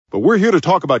but we're here to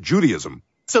talk about Judaism.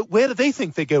 So where do they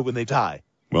think they go when they die?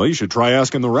 Well, you should try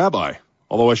asking the rabbi.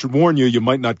 Although I should warn you, you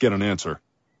might not get an answer.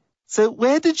 So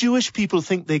where do Jewish people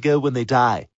think they go when they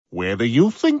die? Where do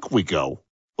you think we go?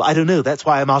 Well, I don't know. That's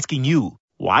why I'm asking you.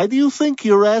 Why do you think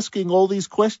you're asking all these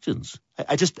questions?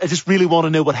 I just really want to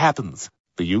know what happens.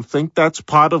 Do you think that's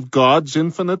part of God's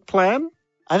infinite plan?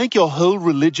 I think your whole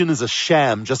religion is a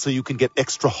sham just so you can get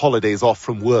extra holidays off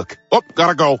from work. Oh,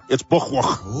 gotta go. It's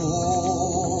buchwach.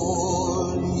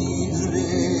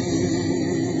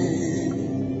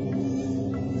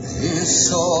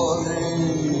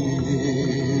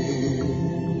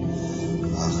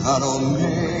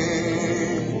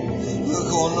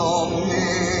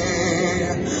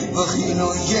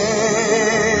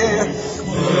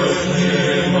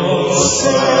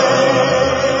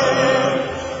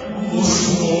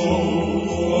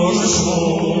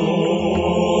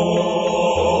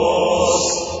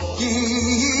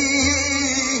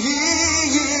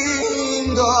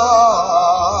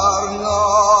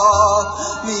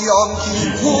 Yom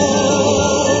Kippur.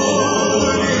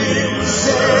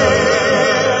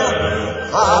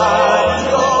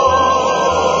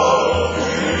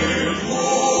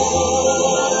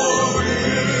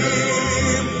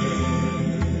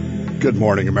 Good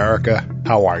morning, America.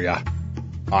 How are ya?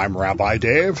 I'm Rabbi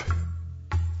Dave.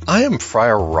 I am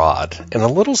Friar Rod, and a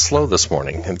little slow this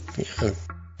morning.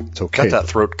 It's okay. Got that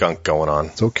throat gunk going on.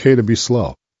 It's okay to be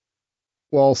slow.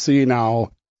 Well, see,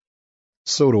 now,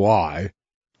 so do I.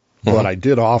 But I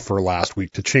did offer last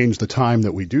week to change the time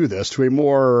that we do this to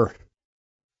a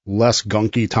less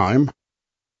gunky time.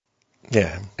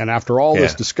 Yeah. And after all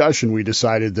this discussion, we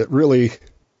decided that really,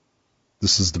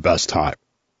 this is the best time.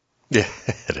 Yeah,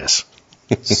 it is.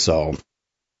 So.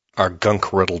 Our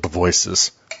gunk-riddled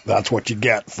voices. That's what you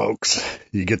get, folks.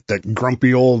 You get that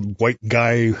grumpy old white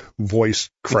guy voice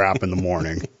crap in the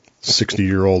morning.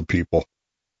 60-year-old people.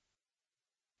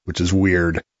 Which is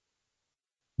weird.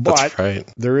 But That's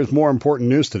right. There is more important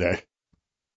news today.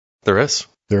 There is?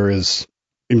 There is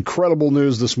incredible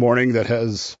news this morning that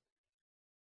has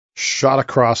shot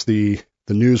across the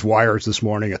news wires this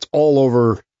morning. It's all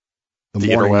over the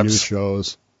morning interwebs. News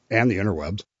shows and the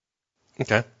interwebs.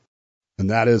 Okay.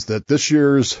 And that is that this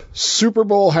year's Super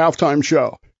Bowl halftime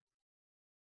show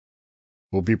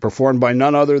will be performed by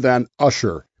none other than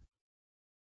Usher.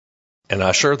 An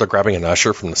usher? They're grabbing an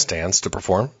usher from the stands to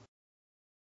perform?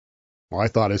 Well, I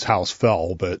thought his house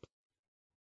fell, but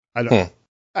I don't.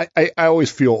 I always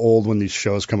feel old when these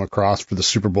shows come across for the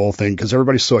Super Bowl thing because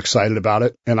everybody's so excited about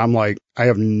it, and I'm like, I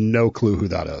have no clue who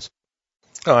that is.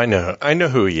 Oh, I know. I know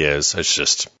who he is. It's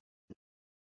just,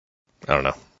 I don't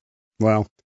know. Well,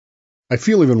 I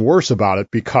feel even worse about it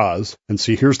because, and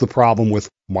see, here's the problem with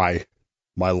my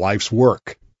life's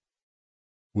work,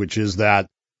 which is that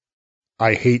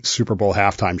I hate Super Bowl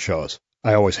halftime shows.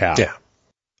 I always have. Yeah.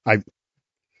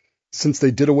 Since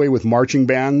they did away with marching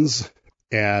bands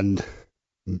and,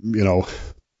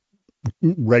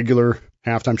 regular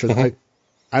halftime shows,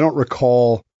 I don't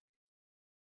recall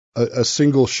a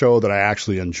single show that I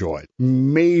actually enjoyed.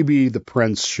 Maybe the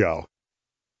Prince show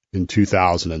in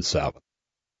 2007.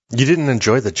 You didn't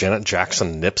enjoy the Janet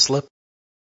Jackson nip slip?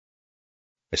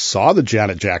 I saw the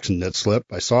Janet Jackson nip slip.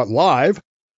 I saw it live,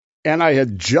 and I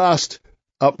had just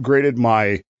upgraded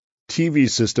my TV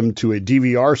system to a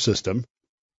DVR system.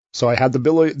 So I had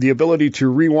the ability to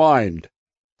rewind,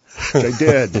 which I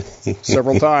did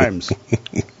several times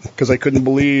because I couldn't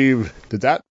believe, did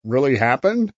that really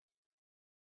happen?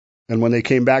 And when they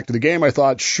came back to the game, I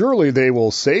thought, surely they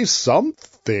will say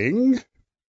something.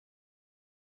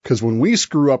 Because when we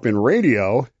screw up in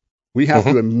radio, we have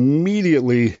to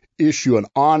immediately issue an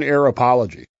on-air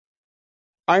apology.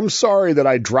 I'm sorry that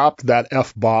I dropped that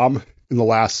F-bomb in the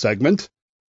last segment.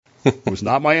 It was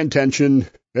not my intention.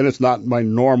 And it's not my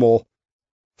normal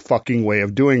fucking way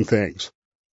of doing things.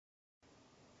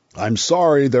 I'm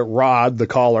sorry that Rod, the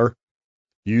caller,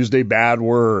 used a bad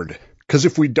word. Because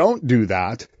if we don't do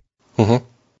that,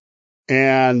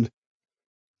 and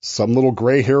some little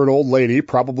gray-haired old lady,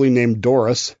 probably named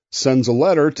Doris, sends a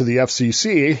letter to the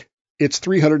FCC, it's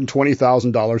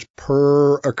 $320,000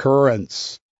 per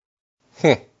occurrence.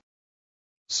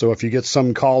 So if you get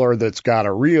some caller that's got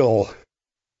a real,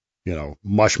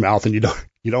 mush mouth and you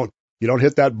don't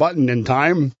hit that button in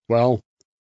time, well,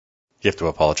 you have to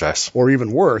apologize. Or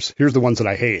even worse, here's the ones that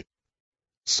I hate.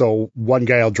 So one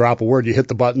guy will drop a word, you hit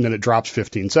the button and it drops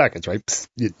 15 seconds, right?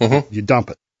 You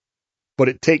dump it. But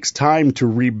it takes time to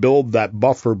rebuild that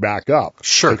buffer back up.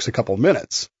 Sure. It takes a couple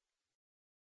minutes.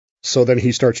 So then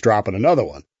he starts dropping another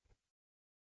one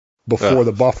before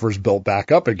the buffer's built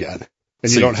back up again.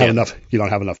 And you don't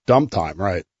have enough dump time,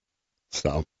 right?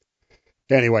 So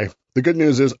Anyway, the good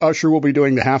news is Usher will be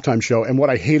doing the halftime show. And what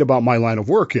I hate about my line of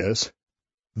work is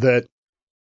that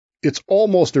it's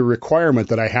almost a requirement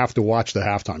that I have to watch the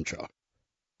halftime show.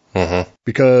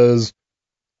 Because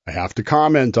I have to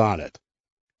comment on it.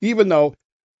 Even though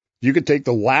you could take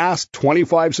the last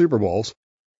 25 Super Bowls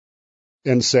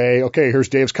and say, okay, here's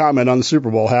Dave's comment on the Super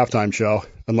Bowl halftime show.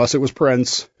 Unless it was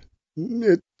Prince,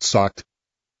 it sucked.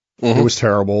 It was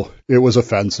terrible. It was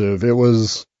offensive. It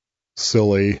was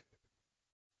silly.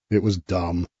 It was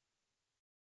dumb.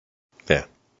 Yeah.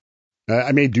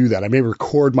 I may do that. I may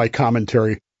record my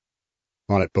commentary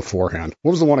on it beforehand.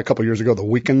 What was the one a couple years ago? The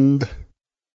Weekend?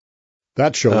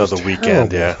 That show was The terrible.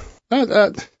 Weekend, yeah.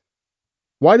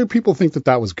 Why do people think that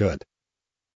that was good?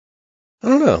 I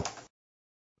don't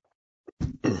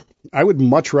know. I would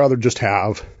much rather just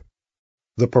have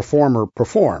the performer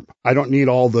perform. I don't need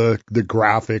all the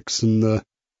graphics and the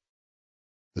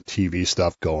TV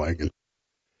stuff going.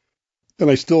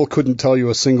 And I still couldn't tell you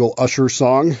a single Usher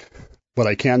song, but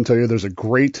I can tell you there's a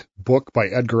great book by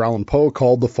Edgar Allan Poe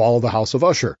called The Fall of the House of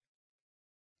Usher.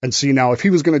 And see, now, if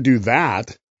he was going to do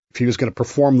that, if he was going to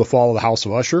perform The Fall of the House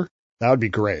of Usher, that would be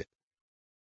great.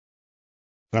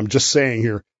 And I'm just saying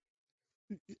here,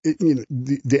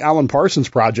 the Alan Parsons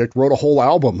Project wrote a whole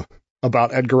album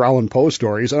about Edgar Allan Poe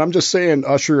stories. And I'm just saying,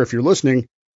 Usher, if you're listening,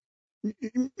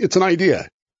 it's an idea.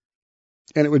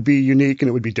 And it would be unique and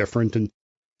it would be different. And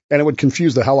it would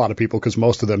confuse the hell out of people because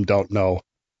most of them don't know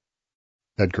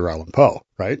Edgar Allan Poe,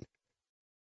 right?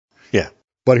 Yeah.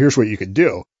 But here's what you could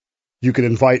do. You could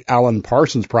invite Alan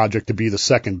Parsons Project to be the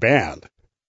second band.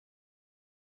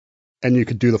 And you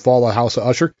could do The Fall of the House of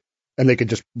Usher. And they could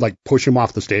just like push him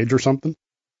off the stage or something.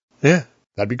 Yeah.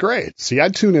 That'd be great. See,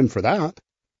 I'd tune in for that.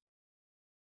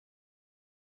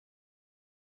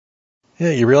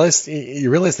 Yeah, you realize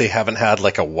they haven't had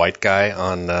like a white guy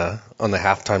on the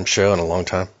halftime show in a long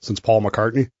time. Since Paul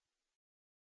McCartney?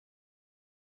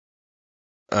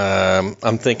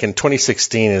 I'm thinking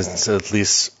 2016 is at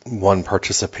least one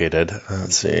participated.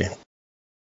 Let's see.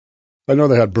 I know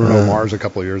they had Bruno Mars a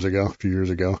few years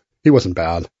ago. He wasn't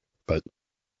bad, but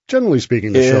generally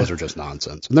speaking, the shows are just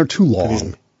nonsense, and they're too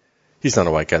long. He's not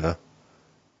a white guy, though.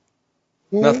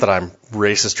 Well, not that I'm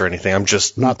racist or anything. I'm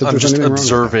just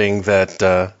observing that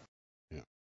that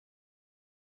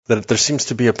there seems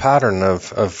to be a pattern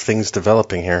of things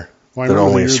developing here. Well,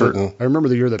 I remember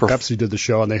the year that Pepsi did the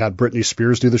show, and they had Britney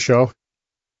Spears do the show,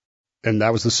 and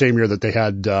that was the same year that they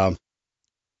had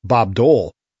Bob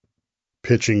Dole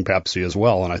pitching Pepsi as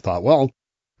well. And I thought, well, at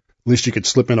least you could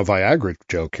slip in a Viagra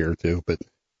joke here too, but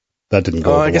that didn't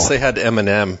go. I guess they had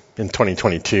Eminem in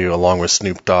 2022 along with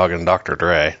Snoop Dogg and Dr.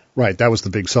 Dre. Right, that was the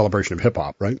big celebration of hip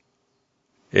hop, right?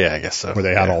 Yeah, I guess so. Where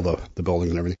they had all the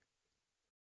buildings and everything.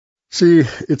 See,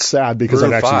 it's sad because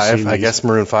I've actually seen. I guess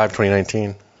Maroon 5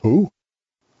 2019. Who?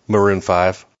 Maroon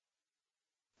 5.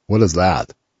 What is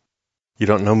that? You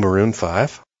don't know Maroon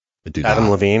 5? I do Adam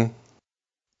not. Levine.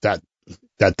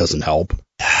 That doesn't help.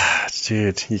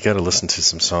 Dude, you got to listen to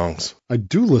some songs. I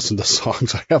do listen to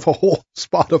songs. I have a whole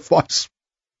Spotify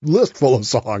list full of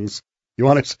songs. You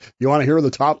want to hear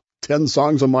the top 10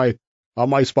 songs on my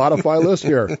Spotify list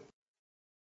here?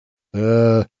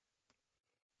 I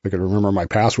can remember my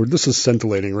password. This is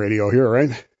scintillating radio here,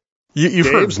 right? You've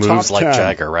Dave's heard Moves Like 10.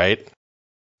 Jagger, right?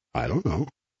 I don't know.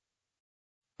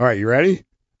 All right, you ready?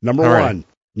 Number All 1, right.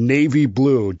 Navy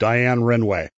Blue, Diane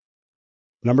Renway.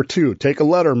 Number 2, Take a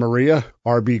Letter, Maria,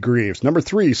 R.B. Greaves. Number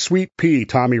 3, Sweet Pea,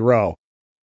 Tommy Rowe.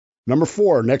 Number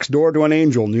 4, Next Door to an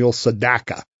Angel, Neil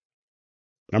Sedaka.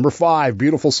 Number 5,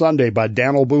 Beautiful Sunday by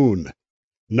Daniel Boone.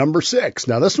 Number 6,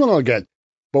 now this one I'll get,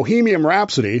 Bohemian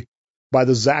Rhapsody by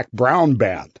the Zac Brown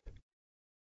Band.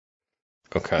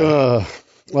 Okay.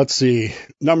 Let's see.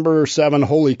 Number 7,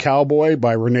 Holy Cowboy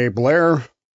by Renee Blair.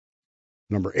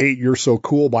 Number 8, You're So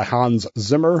Cool by Hans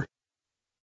Zimmer.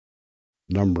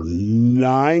 Number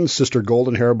 9, Sister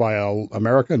Golden Hair by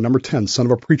America. Number 10, Son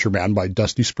of a Preacher Man by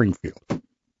Dusty Springfield.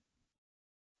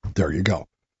 There you go.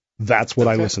 That's what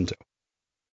I listen to.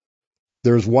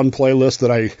 There's one playlist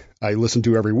that I listen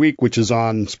to every week, which is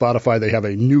on Spotify. They have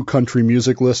a new country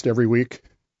music list every week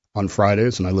on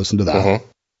Fridays, and I listen to that. Uh-huh.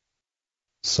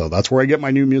 So that's where I get my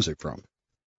new music from.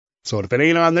 So if it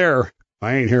ain't on there,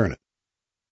 I ain't hearing it.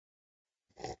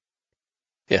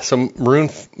 Yeah, so Maroon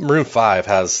 5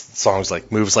 has songs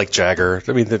like Moves Like Jagger.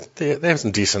 I mean, they have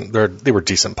some decent. They were a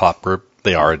decent pop group.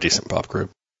 They are a decent pop group.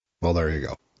 Well, there you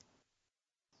go.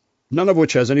 None of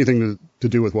which has anything to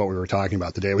do with what we were talking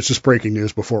about today. It was just breaking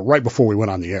news right before we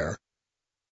went on the air.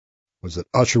 Was that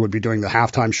Usher would be doing the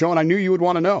halftime show, and I knew you would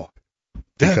want to know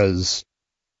because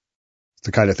it's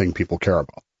the kind of thing people care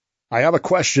about. I have a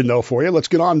question though for you. Let's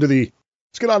get on to the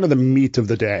Let's get on to the meat of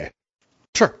the day.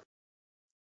 Sure.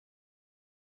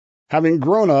 Having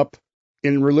grown up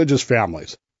in religious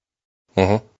families,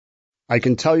 Mm-hmm. I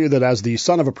can tell you that as the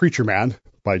son of a preacher man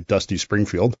by Dusty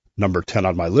Springfield, number 10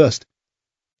 on my list,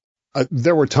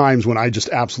 there were times when I just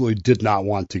absolutely did not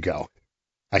want to go.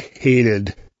 I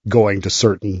hated going to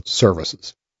certain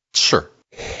services. Sure.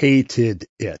 Hated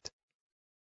it.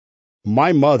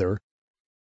 My mother,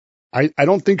 I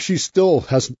don't think she still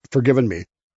has forgiven me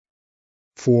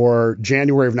for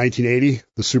January of 1980,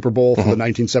 the Super Bowl for the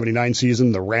 1979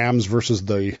 season, the Rams versus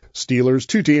the Steelers,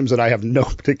 two teams that I have no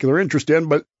particular interest in,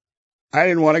 but I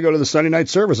didn't want to go to the Sunday night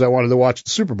service. I wanted to watch the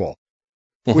Super Bowl,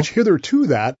 which hitherto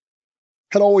that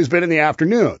had always been in the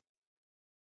afternoon.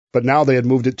 But now they had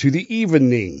moved it to the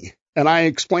evening. And I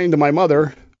explained to my mother,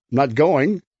 I'm not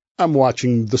going, I'm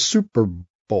watching the Super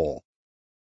Bowl.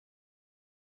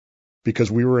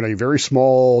 Because we were in a very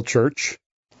small church,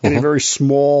 in a very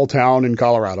small town in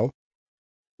Colorado,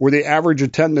 where the average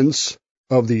attendance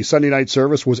of the Sunday night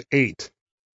service was 8,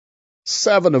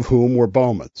 7 of whom were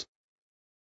Bowmans.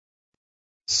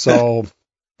 So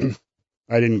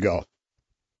I didn't go.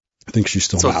 I think she's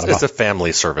still mad about it. It's a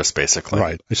family service, basically.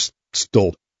 Right. I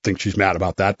still think she's mad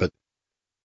about that, but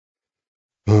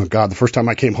oh, God, the first time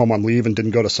I came home on leave and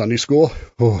didn't go to Sunday school.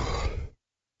 Oh,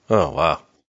 wow.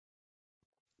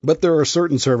 But there are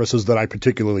certain services that I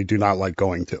particularly do not like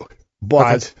going to,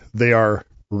 but they are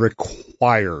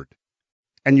required.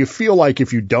 And you feel like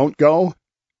if you don't go,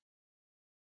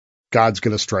 God's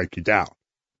going to strike you down.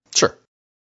 Sure.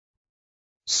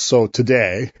 So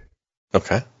today,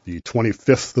 the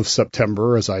 24th of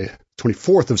September, as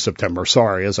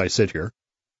I sit here,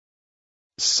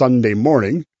 Sunday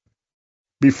morning,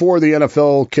 before the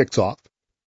NFL kicks off,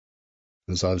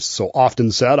 as I've so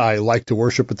often said, I like to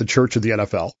worship at the church of the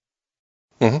NFL.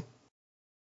 Mm-hmm.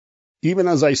 Even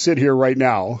as I sit here right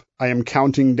now, I am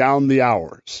counting down the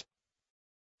hours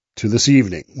to this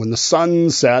evening when the sun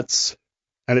sets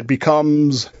and it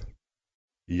becomes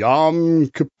Yom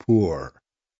Kippur.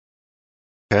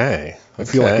 Okay. I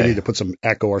feel like we need to put some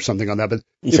echo or something on that, but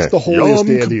it's the holiest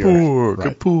day of the year.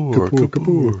 Right. Kippur.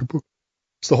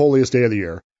 It's the holiest day of the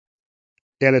year.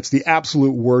 And it's the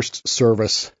absolute worst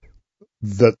service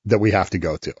that we have to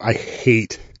go to. I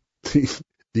hate what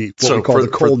we call the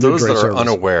cold midday service. For those that are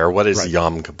unaware, what is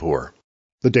Yom Kippur?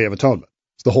 The Day of Atonement.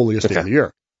 It's the holiest day of the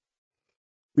year.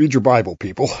 Read your Bible,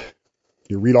 people.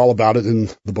 You read all about it in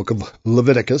the book of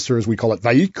Leviticus, or as we call it,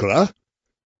 Vayikra.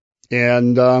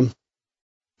 And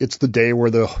it's the day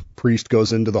where the priest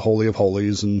goes into the Holy of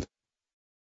Holies and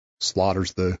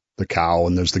slaughters the cow,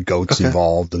 and there's the goats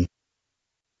involved, and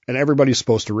everybody's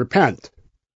supposed to repent.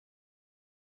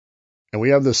 And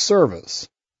we have this service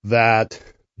that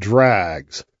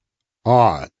drags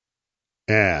on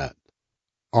and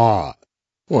on.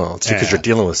 Well, it's because you're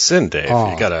dealing with sin, Dave.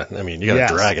 You gotta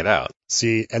drag it out.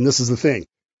 See, and this is the thing.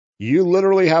 You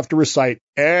literally have to recite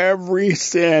every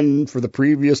sin for the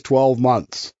previous 12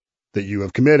 months that you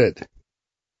have committed.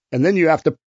 And then you have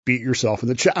to beat yourself in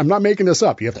the chest. I'm not making this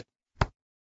up. You have to.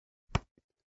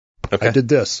 I did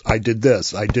this. I did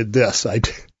this. I did this.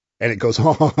 And it goes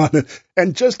on.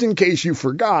 And just in case you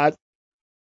forgot,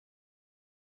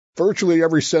 virtually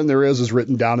every sin there is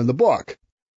written down in the book.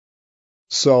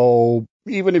 So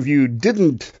even if you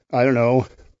didn't,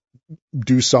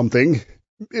 do something,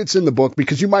 it's in the book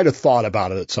because you might have thought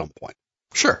about it at some point.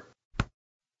 Sure.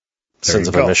 Sins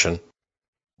of omission.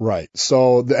 Right.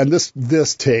 So, and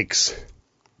this takes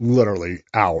literally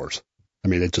hours. I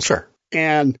mean, it just,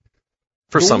 and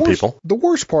for some people, the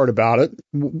worst part about it,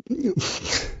 the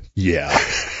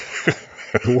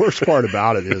worst part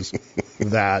about it is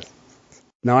that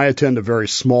now I attend a very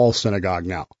small synagogue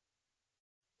now.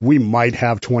 We might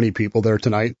have 20 people there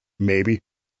tonight, maybe.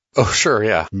 Oh, sure.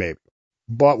 Yeah. Maybe.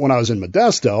 But when I was in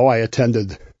Modesto, I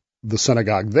attended the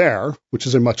synagogue there, which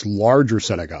is a much larger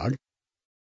synagogue,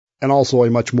 and also a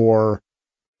much more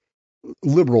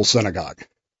liberal synagogue.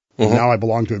 Mm-hmm. Now I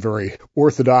belong to a very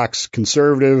Orthodox,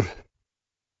 conservative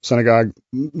synagogue.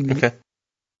 Okay.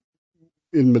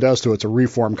 In Modesto, it's a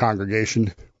Reform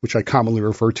congregation, which I commonly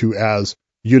refer to as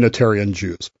Unitarian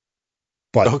Jews.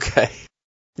 But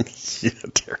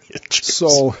Unitarian Jews.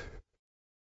 So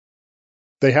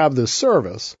they have this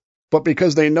service, but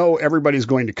because they know everybody's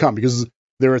going to come, because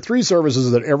there are 3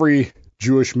 services that every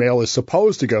Jewish male is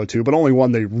supposed to go to, but only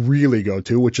one they really go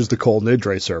to, which is the Kol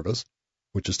Nidre service,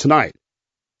 which is tonight,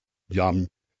 Yom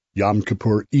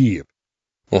Kippur Eve.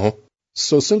 Mm-hmm.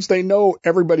 So since they know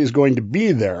everybody's going to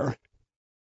be there,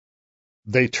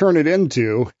 they turn it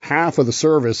into half of the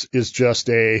service is just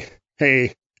hey,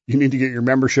 you need to get your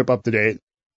membership up to date.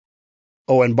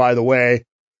 Oh, and by the way,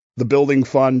 The building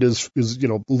fund is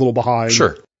a little behind.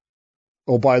 Sure.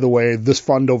 Oh, by the way, this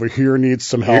fund over here needs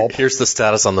some help. Here's the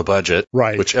status on the budget,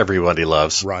 right? Which everybody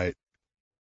loves. Right.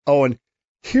 Oh, and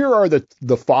here are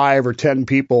the 5 or 10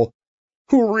 people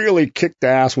who really kicked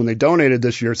ass when they donated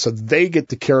this year, so they get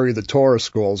to carry the Torah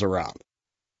scrolls around.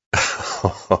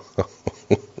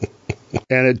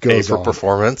 And it goes Pay for on.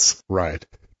 Performance. Right.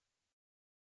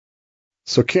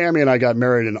 So Cammie and I got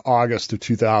married in August of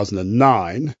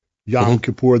 2009. Yom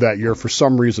Kippur that year, for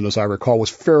some reason, as I recall, was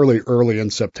fairly early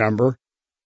in September.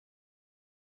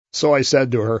 So I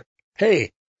said to her,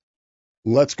 hey,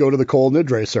 let's go to the Kol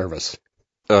Nidre service.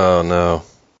 Oh, no.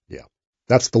 Yeah.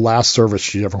 That's the last service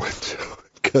she ever went to,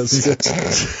 because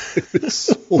it's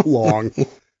so long.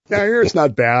 Now, here it's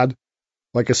not bad.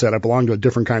 Like I said, I belong to a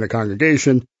different kind of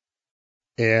congregation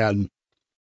and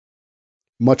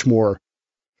much more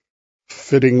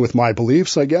fitting with my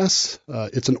beliefs, I guess.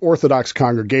 It's an Orthodox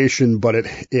congregation, but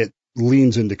it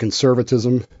leans into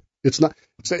conservatism. It's not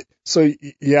so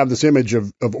you have this image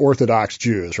of Orthodox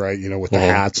Jews, right? With the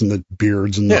hats and the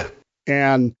beards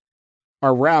and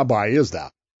our rabbi is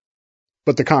that,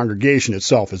 but the congregation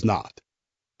itself is not.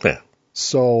 Yeah.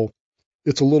 So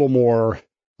it's a little more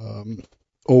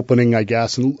opening, I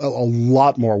guess, and a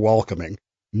lot more welcoming.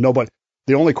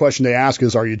 The only question they ask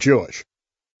is, are you Jewish?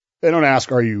 They don't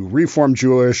ask, are you Reformed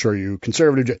Jewish? Are you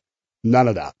conservative? None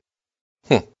of that.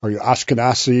 Are you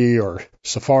Ashkenazi or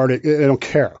Sephardic? They don't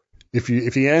care. If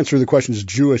you answer the question is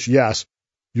Jewish, yes,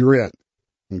 you're in.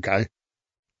 Okay.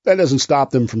 That doesn't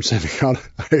stop them from sending out.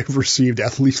 I've received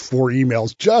at least 4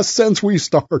 emails just since we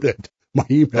started. My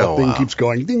email thing keeps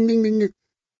going ding, ding, ding.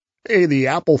 Hey, the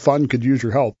Apple Fund could use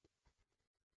your help.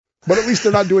 But at least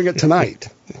they're not doing it tonight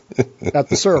at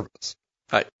the service.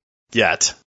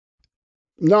 Yet.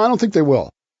 No, I don't think they will.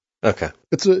 Okay.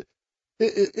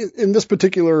 In this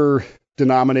particular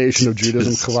denomination of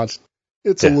Judaism,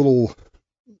 it's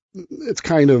it's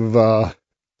kind of,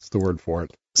 what's the word for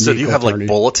it? So do you have like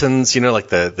bulletins, like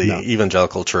the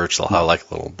evangelical church, they'll have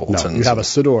like little bulletins. No, you have a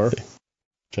Siddur,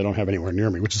 which I don't have anywhere near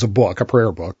me, which is a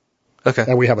prayer book. Okay.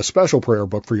 And we have a special prayer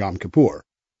book for Yom Kippur.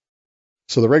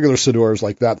 So the regular Siddur is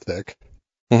like that thick,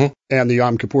 and the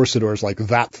Yom Kippur Siddur is like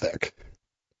that thick.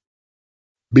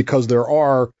 Because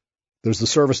there's the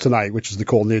service tonight, which is the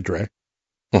Kol Nidre,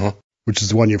 which is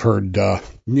the one you've heard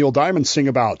Neil Diamond sing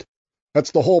about.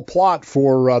 That's the whole plot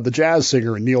for the jazz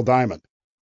singer in Neil Diamond.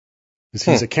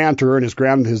 He's a cantor, and his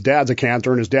dad's a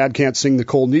cantor, and his dad can't sing the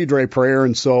Kol Nidre prayer,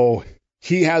 and so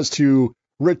he has to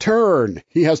return.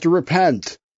 He has to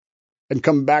repent and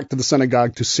come back to the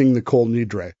synagogue to sing the Kol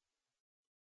Nidre.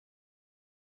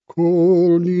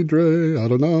 Kol Nidre,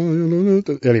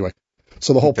 Adonai. Anyway.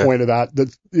 So the whole point of that,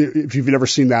 if you've never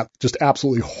seen that just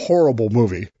absolutely horrible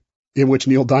movie in which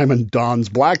Neil Diamond dons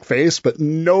blackface, but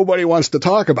nobody wants to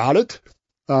talk about it,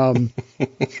 that's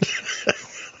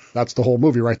the whole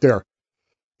movie right there,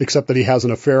 except that he has an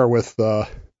affair with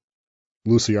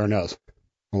Lucy Arnaz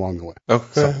along the way.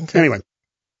 Okay. Anyway,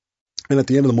 and at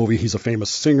the end of the movie, he's a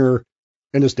famous singer,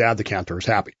 and his dad, the cantor, is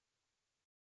happy.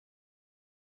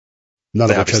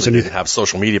 They obviously didn't have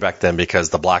social media back then because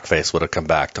the blackface would have come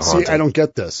back to haunt him. I don't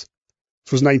get this.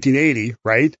 This was 1980,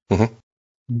 right?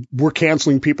 We're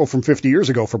canceling people from 50 years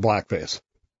ago for blackface.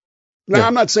 Now,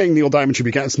 I'm not saying Neil Diamond should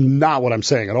be canceled. That's not what I'm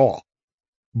saying at all.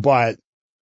 But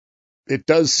it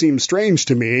does seem strange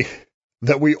to me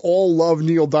that we all love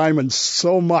Neil Diamond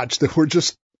so much that we're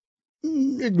just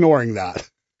ignoring that.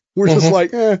 We're just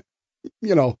like, he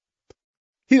didn't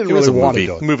really want to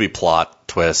do it. Movie plot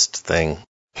twist thing.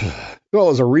 Well, it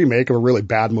was a remake of a really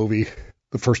bad movie,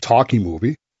 the first hockey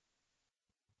movie.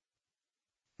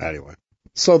 Anyway,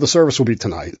 so the service will be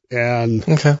tonight, and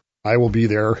I will be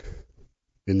there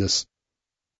in this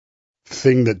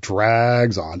thing that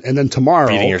drags on. And then tomorrow...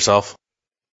 Beating yourself?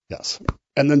 Yes.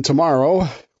 And then tomorrow,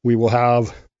 we will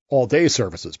have all-day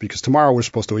services, because tomorrow we're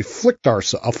supposed to afflict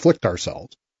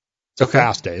ourselves. It's a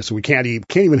fast day, so we can't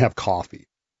even have coffee.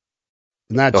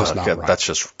 And that's just not right.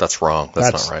 That's wrong.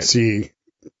 That's not right. See...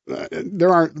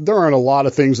 There aren't a lot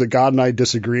of things that God and I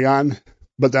disagree on,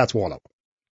 but that's one of them.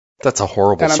 That's a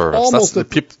horrible service.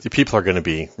 The people are going to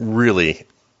be really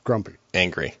grumpy,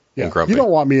 angry, and grumpy. You don't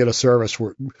want me at a service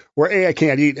where A, I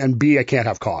can't eat, and B, I can't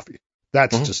have coffee.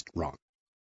 That's just wrong.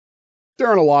 There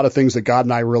aren't a lot of things that God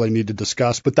and I really need to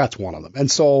discuss, but that's one of them.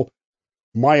 And so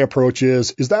my approach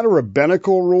is that a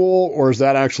rabbinical rule, or is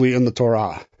that actually in the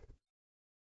Torah?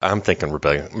 I'm thinking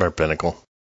rabbinical.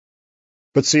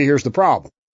 But see, here's the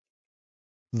problem.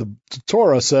 The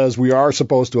Torah says we are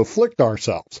supposed to afflict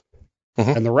ourselves.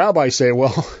 And the rabbis say,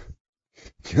 well,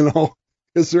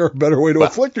 Is there a better way to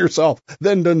afflict yourself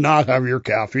than to not have your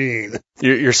caffeine?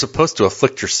 You're supposed to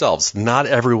afflict yourselves, not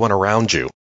everyone around you.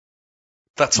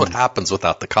 That's what happens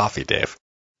without the coffee, Dave.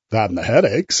 That and the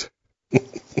headaches.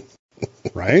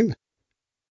 Right?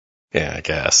 Yeah, I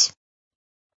guess.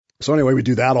 So anyway, we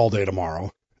do that all day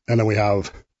tomorrow. And then we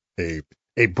have a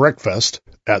breakfast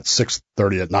at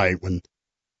 6:30 at night when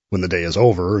the day is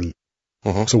over. And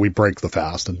so we break the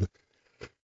fast. And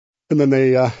then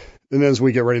and as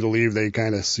we get ready to leave, they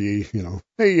kind of see,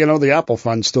 hey, the Apple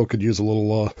Fund still could use a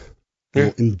little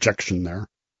injection there.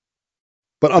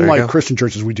 But unlike Christian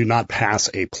churches, we do not pass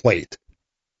a plate.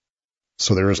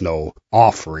 So there is no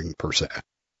offering per se.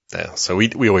 Yeah, so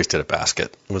we always did a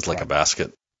basket. It was like a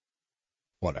basket.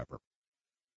 Whatever.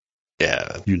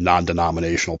 Yeah. You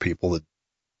non-denominational people that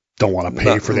don't want to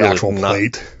pay for the actual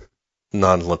plate.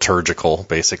 Non-liturgical,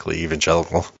 basically,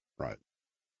 evangelical. Right.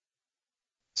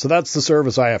 So that's the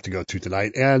service I have to go to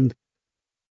tonight. And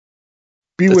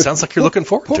it sounds like you're looking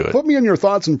forward to it. Put me in your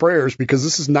thoughts and prayers, because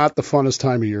this is not the funnest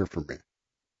time of year for me.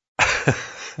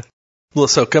 Well,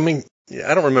 so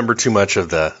I don't remember too much of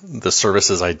the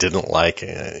services I didn't like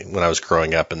when I was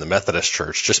growing up in the Methodist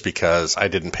church, just because I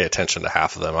didn't pay attention to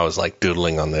half of them. I was like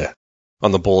doodling on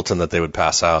the bulletin that they would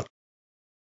pass out,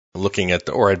 looking at,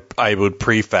 I would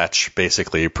pre-search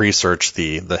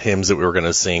the hymns that we were going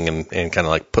to sing and kind of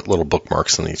like put little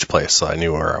bookmarks in each place so I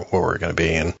knew where we were going to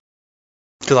be. And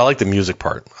because I like the music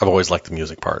part. I've always liked the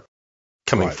music part,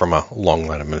 coming from a long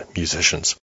line of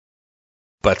musicians.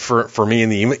 But for me in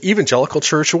the evangelical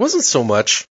church, it wasn't so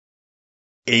much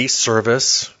a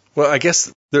service. Well, I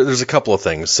guess there's a couple of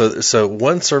things. So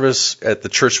one service at the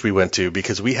church we went to,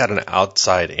 because we had an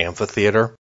outside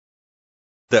amphitheater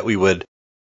that we would,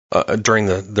 during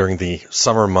the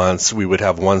summer months, we would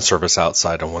have one service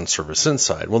outside and one service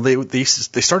inside. Well, they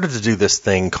started to do this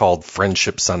thing called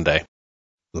Friendship Sunday.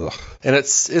 Ugh. And it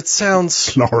sounds.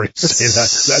 Sorry to say that.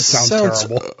 That sounds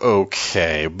terrible.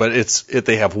 Okay, but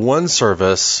they have one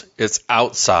service. It's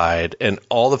outside, and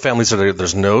all the families are there.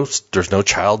 There's no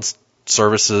child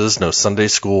services, no Sunday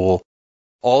school.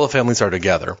 All the families are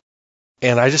together.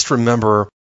 And I just remember,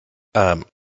 I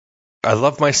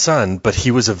love my son, but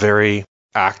he was a very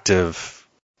active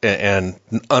and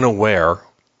unaware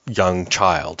young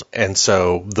child. And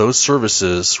so those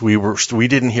services, we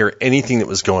didn't hear anything that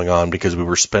was going on because we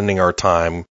were spending our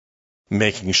time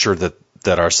making sure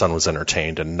that our son was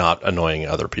entertained and not annoying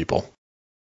other people.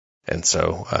 And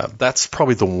so that's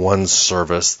probably the one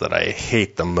service that I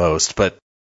hate the most. But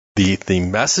the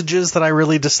messages that I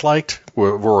really disliked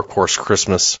were of course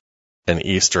Christmas and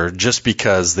Easter, just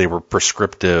because they were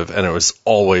prescriptive and it was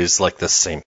always like the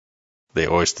same. They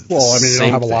always did the same you don't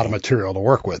have a thing. lot of material to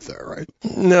work with there, right?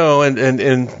 No, and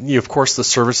of course the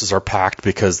services are packed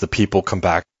because the people come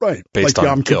back based like on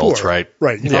Yom guilt, Kippur. right?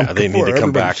 Right. Yeah, they need to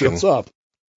come back shows up.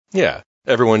 Yeah,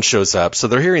 everyone shows up, so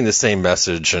they're hearing the same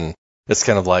message, and it's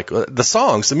kind of like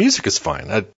the music is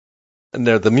fine.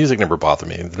 The music never bothered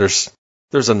me.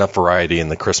 There's enough variety in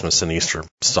the Christmas and Easter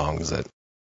songs that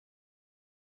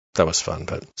was fun.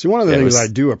 But see, one of the things I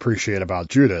do appreciate about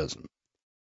Judaism.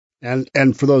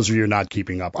 And for those of you not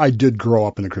keeping up, I did grow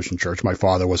up in the Christian church. My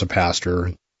father was a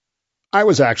pastor. I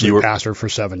was actually a pastor for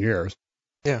 7 years.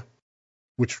 Yeah.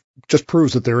 Which just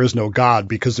proves that there is no God,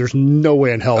 because there's no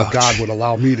way in hell God would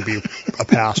allow me to be a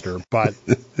pastor. But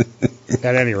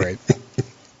at any rate,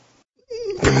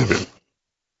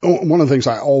 one of the things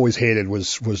I always hated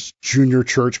was junior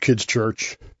church, kids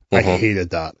church. I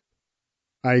hated that.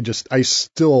 I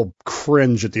still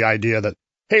cringe at the idea that,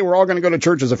 hey, we're all going to go to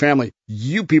church as a family.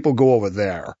 You people go over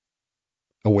there,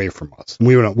 away from us.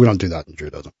 We don't do that in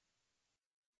Judaism.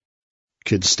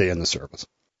 Kids stay in the service.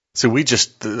 So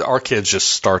our kids just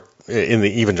start in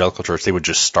the evangelical church. They would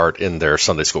just start in their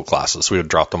Sunday school classes. We would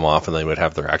drop them off, and they would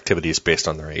have their activities based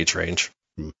on their age range.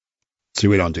 See,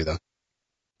 we don't do that.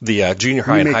 The junior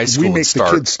high and high school would start.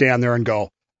 We make the kids stand there and go,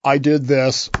 I did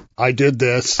this, I did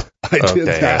this, I did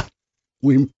that.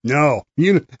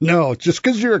 Yeah. Just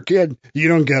because you're a kid, you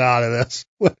don't get out of this.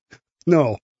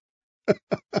 No.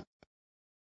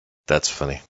 That's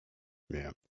funny.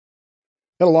 Yeah.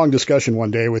 Had a long discussion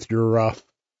one day with your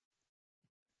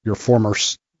former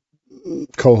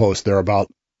co-host there about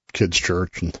kids'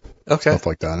 church and stuff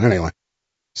like that. Anyway,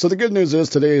 so the good news is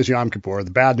today is Yom Kippur.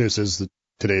 The bad news is that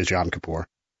today is Yom Kippur.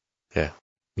 Yeah.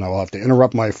 And I will have to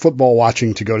interrupt my football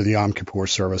watching to go to the Yom Kippur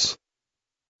service.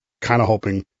 Kind of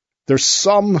hoping. There's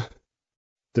some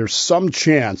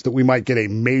chance that we might get a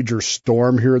major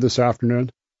storm here this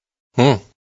afternoon. So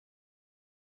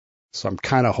I'm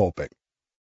kind of hoping.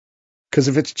 Because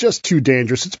if it's just too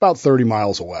dangerous, it's about 30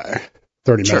 miles away.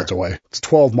 30 minutes away. It's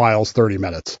 12 miles, 30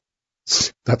 minutes.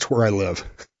 That's where I live.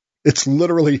 It's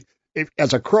literally,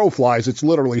 as a crow flies, it's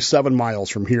literally 7 miles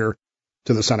from here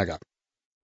to the synagogue.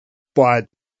 But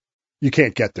you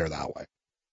can't get there that way.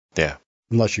 Yeah.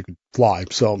 Unless you could fly.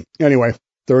 So anyway,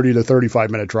 30 to 35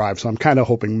 minute drive. So I'm kind of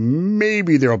hoping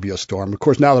maybe there'll be a storm. Of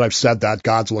course, now that I've said that,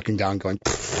 God's looking down going,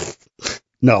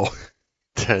 no.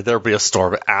 There'll be a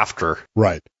storm after.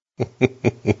 Right.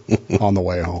 On the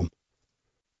way home.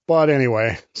 But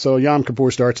anyway, so Yom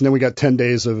Kippur starts, and then we got 10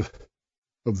 days of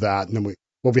that. And then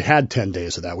we had 10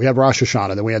 days of that. We had Rosh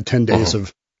Hashanah, then we had 10 days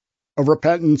of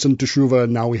repentance and teshuvah,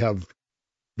 and now we have,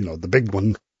 the big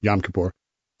one, Yom Kippur.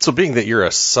 So being that you're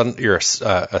a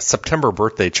September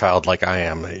birthday child like I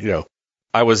am,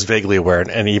 I was vaguely aware,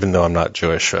 and even though I'm not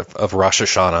Jewish, of Rosh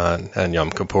Hashanah and Yom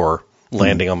Kippur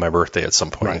landing on my birthday at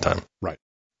some point in time. Right.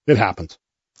 It happens.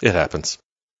 It happens.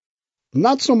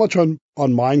 Not so much on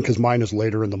mine, because mine is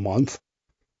later in the month,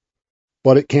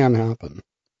 but it can happen.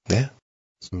 Yeah.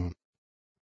 So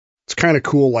it's kind of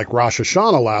cool, like Rosh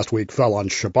Hashanah last week fell on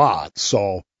Shabbat,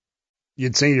 so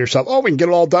you'd say to yourself, we can get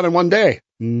it all done in one day.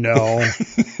 No.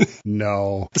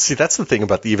 No. See, that's the thing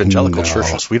about the evangelical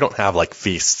churches. We don't have like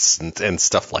feasts and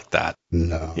stuff like that.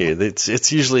 No. Yeah,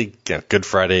 it's usually Good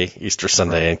Friday, Easter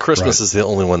Sunday, and Christmas is the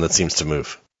only one that seems to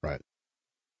move. Right.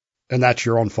 And that's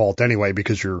your own fault anyway,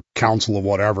 because your council of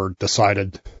whatever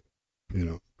decided,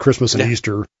 Christmas and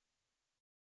Easter.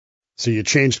 So you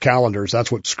changed calendars.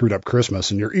 That's what screwed up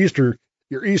Christmas. And your Easter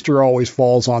always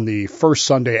falls on the first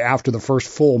Sunday after the first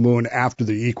full moon after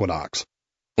the equinox,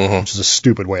 which is a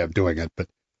stupid way of doing it. But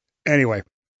anyway,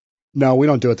 no, we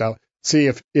don't do it that way. See,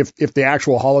 if the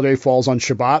actual holiday falls on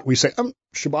Shabbat, we say,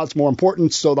 Shabbat's more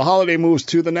important, so the holiday moves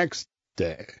to the next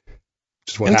day,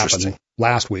 which is what happened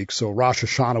last week. So Rosh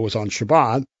Hashanah was on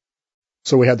Shabbat.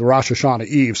 So we had the Rosh Hashanah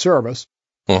Eve service,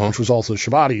 which was also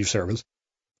Shabbat Eve service.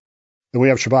 Then we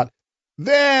have Shabbat.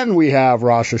 Then we have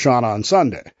Rosh Hashanah on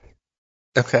Sunday.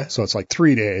 Okay. So it's like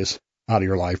 3 days out of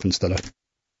your life instead of...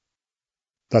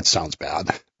 That sounds bad.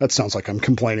 That sounds like I'm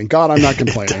complaining. God, I'm not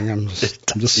complaining. I'm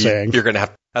just saying. You're going to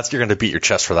beat your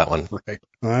chest for that one. Right.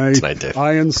 Tonight, Dave.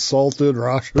 I insulted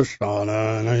Rosh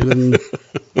Hashanah and I didn't...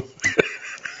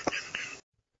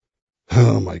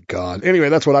 Oh my God. Anyway,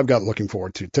 that's what I've got looking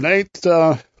forward to. Tonight,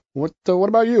 what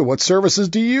about you? What services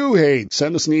do you hate?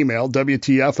 Send us an email,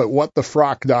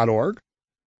 WTF@whatthefrock.org.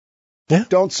 Yeah.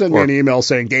 Don't send me an email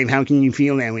saying, Dave, how can you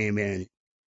feel that way, man?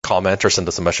 Comment or send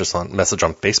us a message on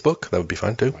Facebook. That would be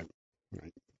fine too. Right.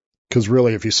 Because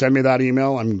really, if you send me that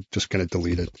email, I'm just going to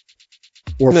delete it.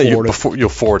 Or forward it. You'll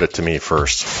forward it to me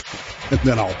first. And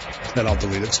then I'll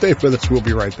delete it. Stay with us. We'll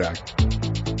be right back.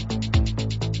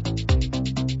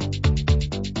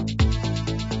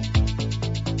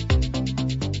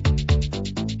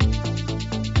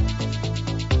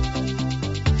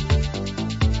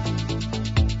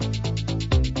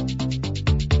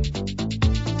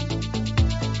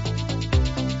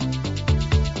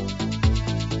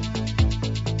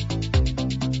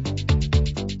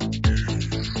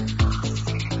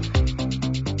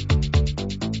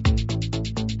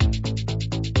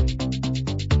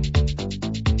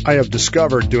 I have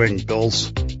discovered doing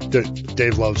Bill's,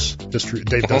 Dave loves history,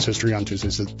 Dave does history on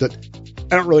Tuesdays, that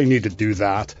I don't really need to do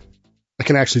that. I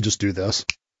can actually just do this.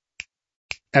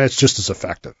 And it's just as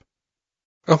effective.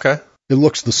 Okay. It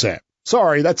looks the same.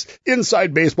 Sorry, that's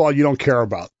inside baseball you don't care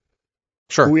about.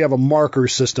 Sure. We have a marker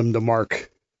system to mark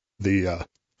the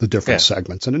different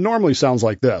segments. And it normally sounds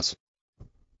like this.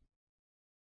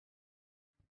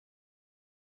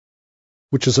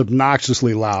 Which is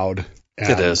obnoxiously loud.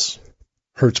 It is.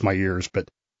 Hurts my ears, but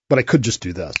I could just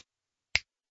do this.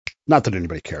 Not that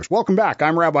anybody cares. Welcome back.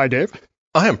 I'm Rabbi Dave.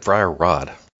 I am Friar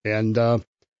Rod. And,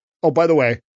 by the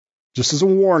way, just as a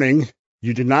warning,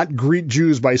 you did not greet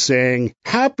Jews by saying,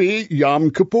 Happy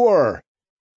Yom Kippur.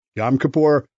 Yom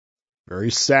Kippur, very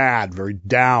sad, very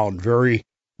down, very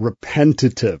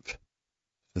repentative,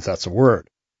 if that's a word.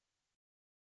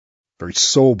 Very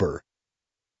sober.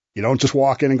 You don't just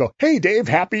walk in and go, Hey, Dave,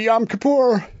 happy Yom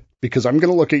Kippur. Because I'm going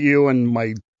to look at you and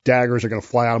my daggers are going to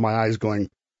fly out of my eyes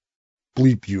going,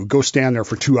 bleep you. Go stand there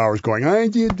for 2 hours going, I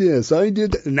did this, I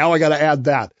did that. And now I got to add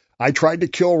that. I tried to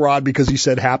kill Rod because he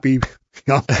said happy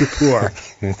Yom Kippur.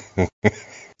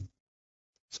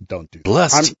 So don't do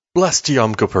that. Blessed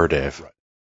Yom Kippur, Dave. Right.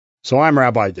 So I'm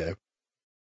Rabbi Dave.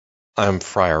 I'm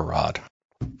Friar Rod.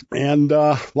 And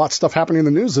lots of stuff happening in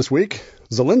the news this week.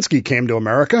 Zelensky came to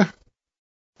America.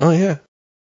 Oh, yeah.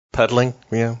 Peddling,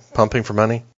 pumping for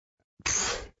money.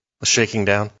 Shaking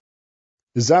down.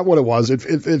 Is that what it was?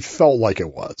 It felt like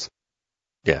it was.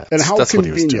 Yeah. And how that's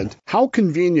convenient. What he was doing. How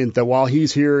convenient that while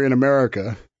he's here in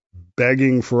America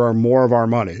begging for more of our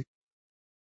money,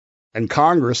 And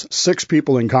Congress, 6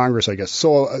 people in Congress, I guess.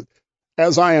 So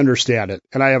as I understand it,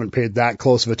 and I haven't paid that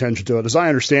close of attention to it, as I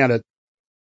understand it,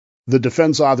 the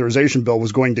defense authorization bill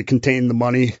was going to contain the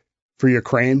money for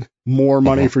Ukraine, more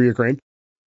money for Ukraine.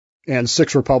 And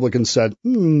 6 Republicans said,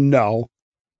 no.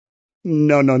 And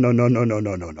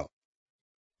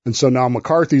so now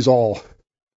McCarthy's all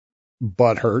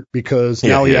butthurt because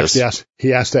now he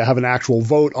has to have an actual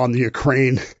vote on the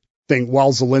Ukraine thing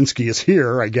while Zelensky is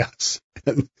here, I guess.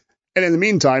 And in the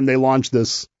meantime, they launched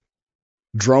this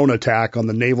drone attack on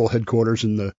the naval headquarters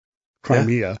in the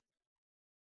Crimea. Yeah.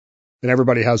 And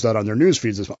everybody has that on their news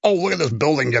feeds. Oh, look at this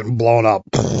building getting blown up.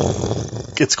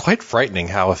 It's quite frightening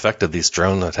how effective these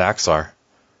drone attacks are.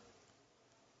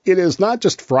 It is not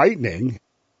just frightening.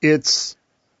 It's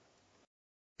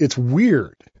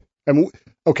weird. I mean,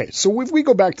 okay, so if we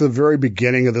go back to the very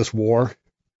beginning of this war,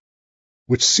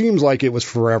 which seems like it was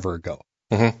forever ago,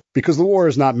 because the war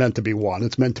is not meant to be won.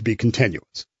 It's meant to be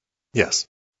continuous. Yes.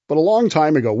 But a long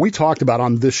time ago, we talked about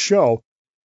on this show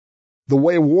the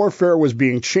way warfare was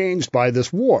being changed by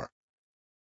this war.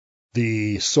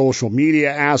 The social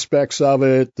media aspects of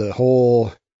it, the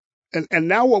whole... And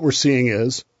now what we're seeing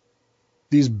is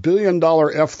these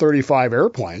billion-dollar F-35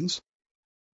 airplanes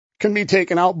can be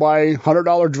taken out by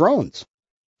 $100 drones.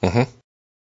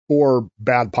 Or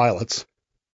bad pilots.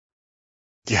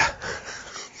 Yeah.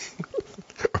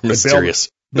 Or mysterious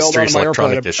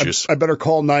electronic issues. I better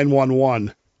call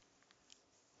 911.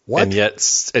 What? And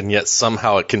yet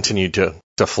somehow it continued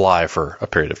to fly for a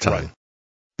period of time. Right.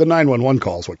 The 911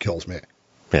 call is what kills me.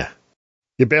 Yeah.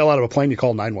 You bail out of a plane, you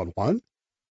call 911?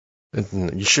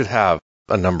 You should have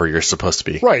a number you're supposed to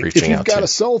be reaching out to. If you've got a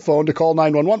cell phone to call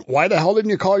 911, why the hell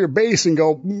didn't you call your base and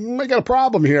go, I got a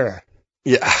problem here?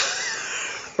 Yeah.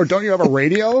 Or don't you have a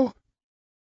radio?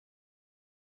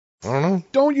 I don't know.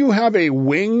 Don't you have a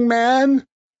wingman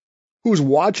who's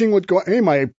watching what's going on? Hey,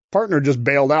 my partner just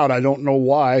bailed out. I don't know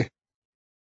why.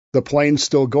 The plane's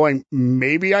still going.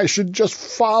 Maybe I should just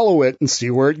follow it and see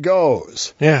where it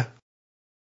goes. Yeah.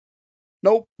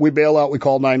 Nope. We bail out. We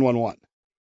call 911.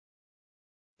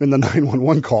 And the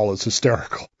 911 call is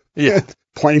hysterical. Yeah.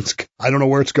 Plane's, I don't know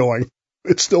where it's going.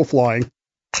 It's still flying.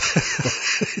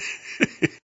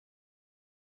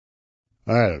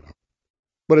 I don't know.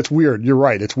 But it's weird. You're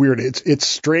right. It's weird. It's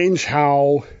strange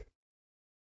how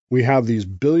we have these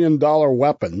billion-dollar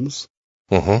weapons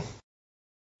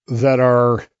that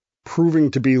are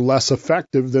proving to be less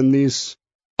effective than these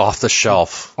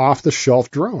off-the-shelf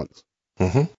drones.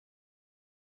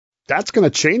 That's going to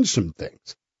change some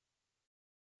things.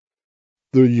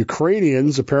 The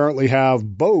Ukrainians apparently have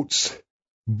boats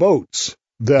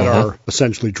that are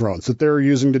essentially drones that they're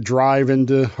using to drive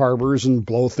into harbors and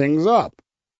blow things up.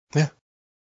 Yeah.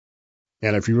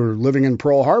 And if you were living in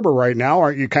Pearl Harbor right now,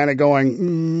 aren't you kind of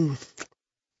going,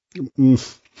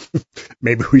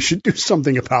 maybe we should do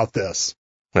something about this?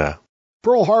 Yeah.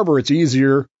 Pearl Harbor, it's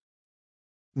easier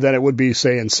than it would be,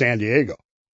 say, in San Diego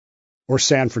or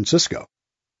San Francisco.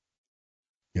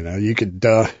 You know, you could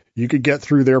get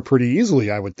through there pretty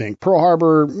easily, I would think. Pearl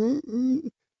Harbor,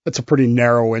 that's a pretty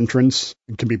narrow entrance.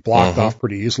 It can be blocked off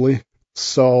pretty easily.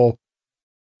 So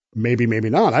maybe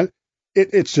not.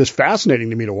 It's just fascinating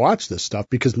to me to watch this stuff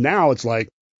because now it's like,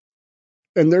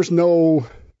 and there's no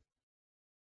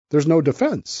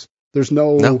defense. There's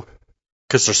no,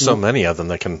 because there's so many of them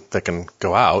that can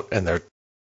go out, and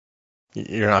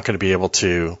you're not going to be able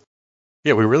to.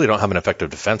 Yeah, we really don't have an effective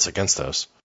defense against those.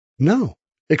 No,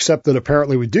 except that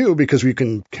apparently we do because we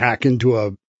can hack into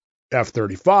a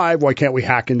F-35. Why can't we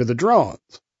hack into the drones?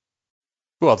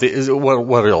 Well,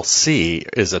 what you'll see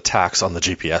is attacks on the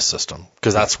GPS system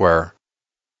because that's where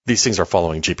these things are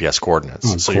following GPS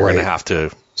coordinates. So you're going to have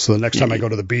to. So the next time I go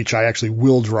to the beach, I actually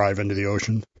will drive into the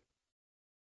ocean.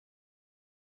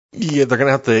 Yeah, they're going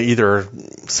to have to either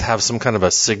have some kind of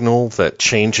a signal that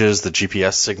changes the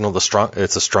GPS signal.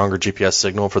 It's a stronger GPS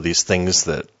signal for these things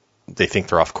that they think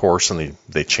they're off course and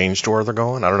they change to where they're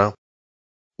going. I don't know.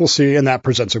 We'll see, and that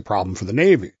presents a problem for the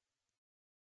Navy.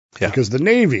 Yeah. Because the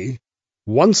Navy,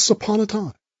 once upon a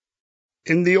time,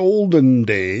 in the olden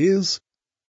days,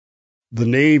 the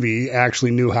Navy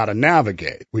actually knew how to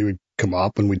navigate. We would come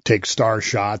up and we'd take star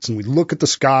shots and we'd look at the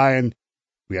sky, and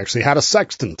we actually had a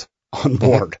sextant on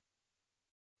board.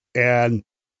 And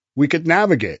we could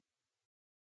navigate.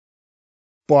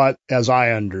 But as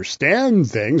I understand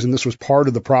things, and this was part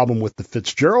of the problem with the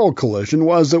Fitzgerald collision,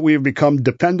 was that we have become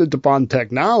dependent upon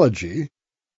technology,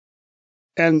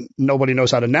 and nobody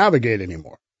knows how to navigate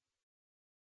anymore.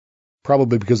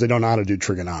 Probably because they don't know how to do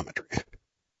trigonometry.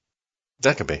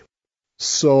 That could be.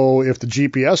 So if the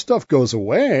GPS stuff goes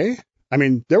away, I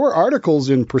mean, there were articles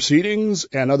in Proceedings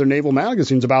and other naval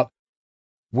magazines about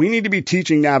We need to be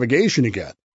teaching navigation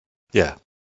again. Yeah.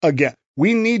 Again.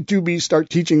 We need to start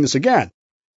teaching this again.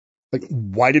 Like,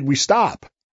 why did we stop?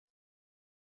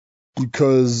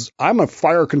 Because I'm a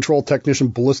fire control technician,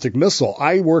 ballistic missile.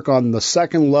 I work on the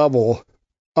second level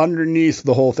underneath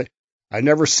the whole thing. I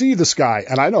never see the sky,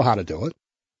 and I know how to do it.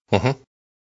 Mm-hmm.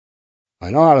 I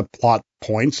know how to plot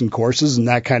points and courses and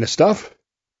that kind of stuff.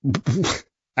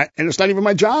 And it's not even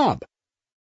my job.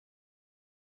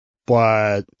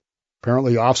 But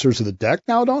apparently officers of the deck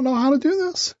now don't know how to do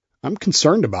this. I'm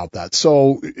concerned about that.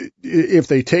 So if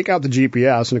they take out the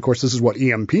GPS, and of course this is what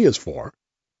EMP is for,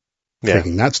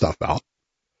 taking that stuff out,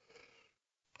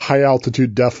 high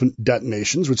altitude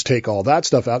detonations, which take all that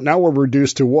stuff out, now we're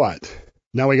reduced to what?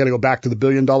 Now we got to go back to the $1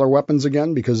 billion weapons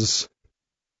again because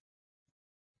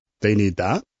they need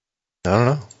that? I don't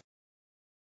know.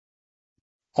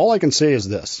 All I can say is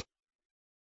this.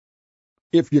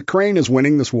 If Ukraine is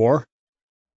winning this war,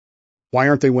 why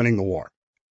aren't they winning the war?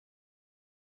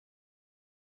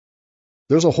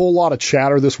 There's a whole lot of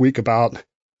chatter this week about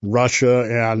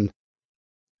Russia and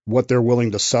what they're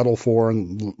willing to settle for,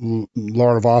 and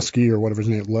Larovsky, or whatever his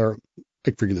name,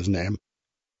 I forget his name,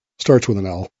 starts with an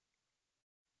L.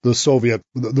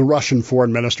 The Russian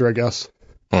foreign minister, I guess.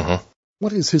 Mm-hmm.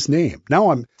 What is his name? I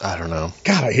don't know.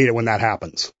 God, I hate it when that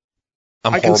happens.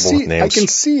 I'm horrible with names. I can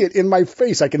see it in my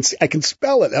face. I can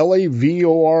spell it,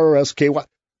 Lavorsk,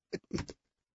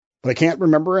 but I can't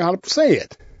remember how to say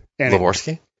it.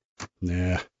 Lavorsky?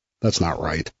 Nah, that's not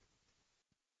right.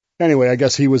 Anyway, I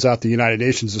guess he was at the United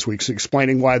Nations this week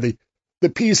explaining why the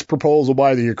peace proposal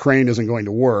by the Ukraine isn't going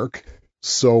to work,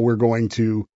 so we're going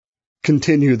to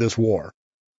continue this war.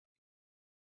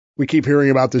 We keep hearing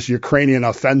about this Ukrainian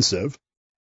offensive,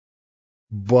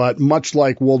 but much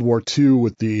like World War II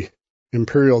with the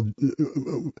Imperial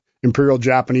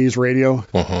Japanese radio,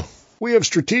 we have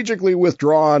strategically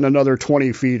withdrawn another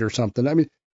 20 feet or something. I mean,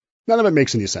 none of it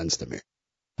makes any sense to me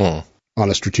on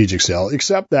a strategic sale,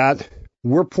 except that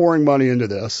we're pouring money into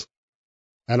this,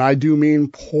 and I do mean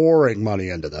pouring money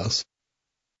into this.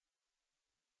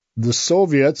 The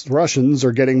Soviets, Russians,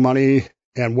 are getting money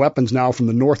and weapons now from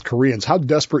the North Koreans. How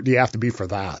desperate do you have to be for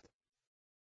that?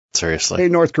 Seriously. Hey,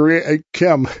 North Korea, hey,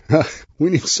 Kim,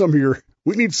 we need some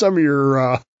of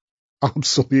your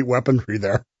obsolete weaponry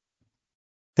there.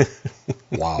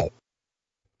 Wow.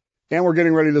 And we're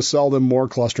getting ready to sell them more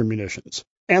cluster munitions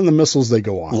and the missiles they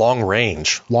go on. Long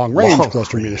range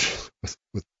cluster munitions.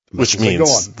 Which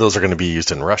means those are going to be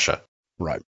used in Russia.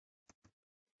 Right.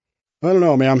 I don't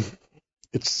know, man.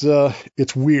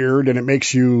 It's weird, and it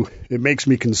makes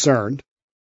me concerned,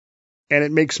 and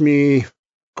it makes me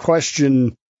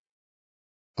question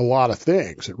a lot of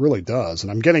things. It really does,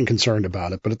 and I'm getting concerned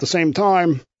about it. But at the same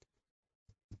time,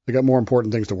 I got more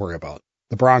important things to worry about.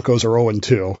 The Broncos are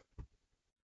 0-2.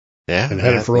 Yeah, and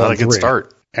headed for 0-3. Not a good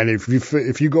start. And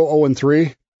if you go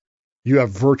 0-3, you have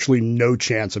virtually no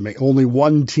chance of making. Only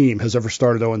one team has ever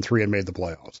started 0-3 and made the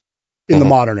playoffs in the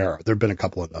modern era. There have been a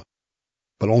couple of them,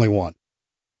 but only one.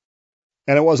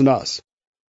 And it wasn't us.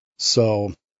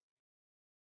 So,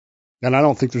 and I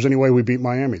don't think there's any way we beat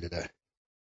Miami today.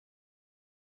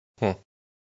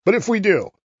 But if we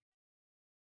do,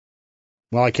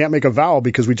 well, I can't make a vow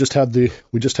because we just had the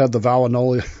vow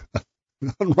annul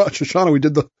on Rosh Hashanah. We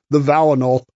did the vow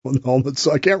annulment,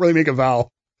 so I can't really make a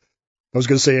vow. I was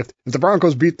going to say if the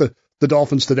Broncos beat the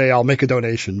Dolphins today, I'll make a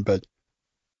donation, but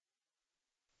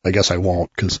I guess I won't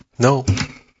because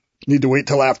need to wait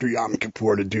till after Yom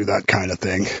Kippur to do that kind of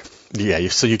thing. Yeah,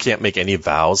 so you can't make any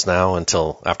vows now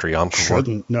until after Yom Kippur?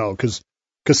 Shouldn't, no, because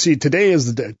see, today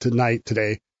is the day,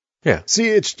 today. Yeah.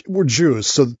 See, we're Jews,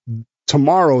 so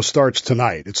tomorrow starts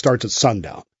tonight. It starts at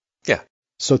sundown. Yeah.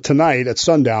 So tonight at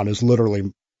sundown is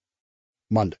literally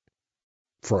Monday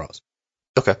for us.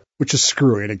 Okay. Which is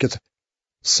screwy, and it gets.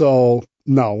 So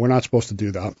no, we're not supposed to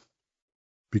do that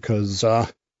because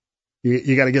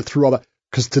you got to get through all that.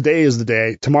 Because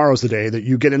tomorrow's the day that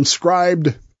you get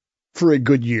inscribed for a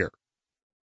good year.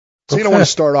 So you don't want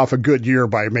to start off a good year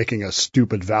by making a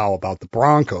stupid vow about the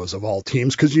Broncos of all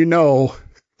teams, because you know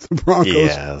the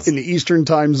Broncos in the Eastern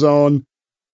time zone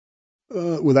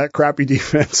with that crappy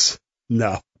defense.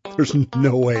 No, there's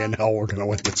no way in hell we're going to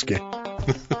win this game.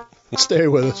 Stay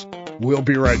with us. We'll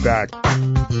be right back.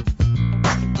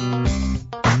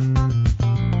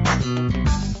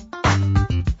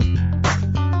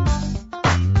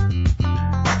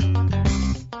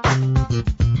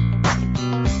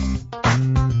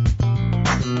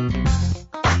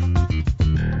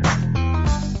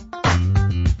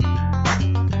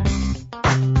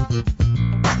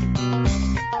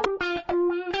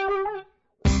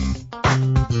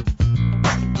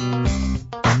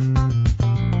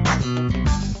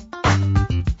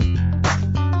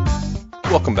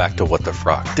 welcome back to What the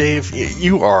Frock. Dave,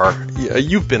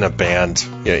 you've been a band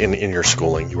in your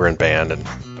schooling. You were in band, and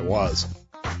I was.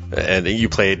 And you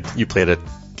played at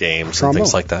games Trombone. and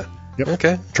things like that. Yep.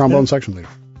 Okay. Trombone section leader.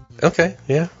 Okay.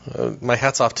 Yeah. My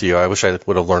hat's off to you. I wish I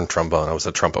would have learned trombone. I was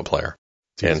a trumpet player,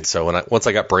 and so once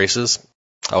I got braces,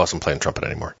 I wasn't playing trumpet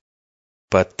anymore.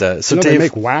 But so Dave, they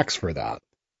make wax for that.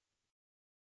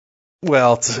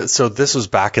 Well, so this was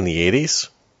back in the 80s.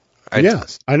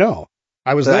 Yes, I know.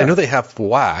 I was there. I know they have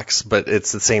wax, but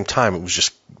it's at the same time. It was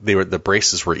just the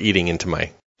braces were eating into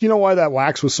my. You know why that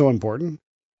wax was so important?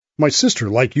 My sister,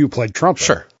 like you, played trumpet,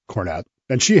 sure, cornet,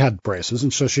 and she had braces,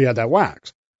 and so she had that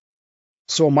wax.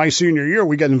 So my senior year,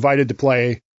 we got invited to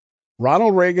play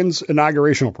Ronald Reagan's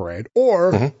inaugurational parade,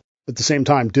 or at the same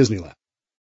time Disneyland.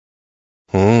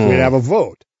 We'd have a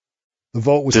vote. The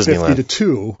vote was Disneyland.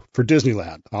 50-2 for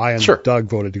Disneyland. I and Doug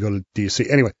voted to go to DC.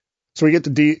 Anyway, so we get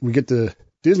to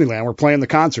Disneyland. We're playing the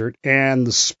concert, and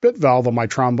the spit valve on my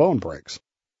trombone breaks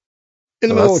in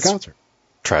the middle of the concert.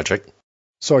 Tragic.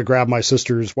 So I grabbed my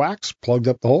sister's wax, plugged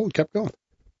up the hole, and kept going.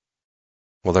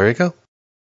 Well, there you go.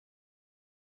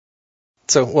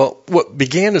 So, what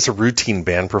began as a routine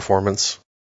band performance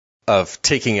of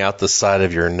taking out the side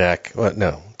of your neck,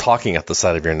 talking out the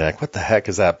side of your neck, what the heck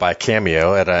is that, by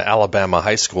Cameo at an Alabama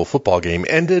high school football game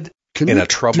ended in a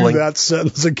troubling... do that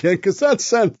sentence again? Because that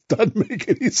sentence doesn't make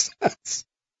any sense.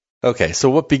 Okay, so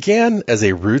what began as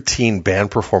a routine band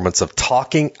performance of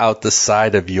talking out the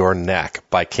side of your neck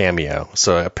by Cameo,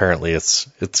 so apparently it's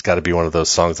got to be one of those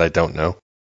songs I don't know,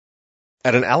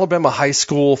 at an Alabama high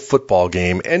school football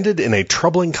game ended in a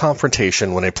troubling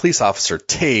confrontation when a police officer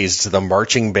tased the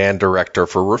marching band director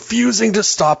for refusing to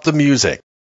stop the music.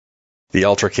 The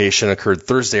altercation occurred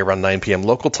Thursday around 9 p.m.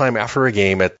 local time after a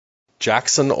game at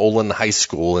Jackson Olin High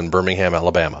School in Birmingham,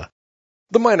 Alabama.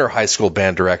 The minor high school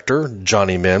band director,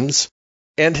 Johnny Mims,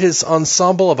 and his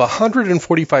ensemble of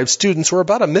 145 students were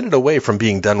about a minute away from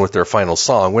being done with their final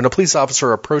song when a police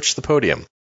officer approached the podium.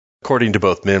 According to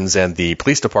both Mims and the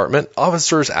police department,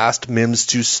 officers asked Mims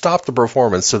to stop the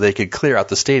performance so they could clear out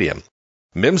the stadium.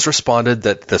 Mims responded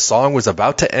that the song was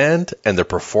about to end and the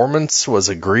performance was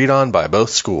agreed on by both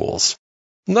schools.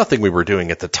 Nothing we were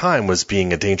doing at the time was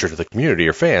being a danger to the community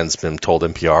or fans, Mims told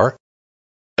NPR.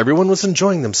 Everyone was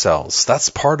enjoying themselves. That's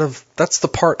the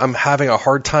part I'm having a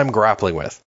hard time grappling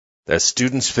with. As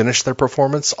students finished their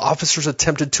performance, officers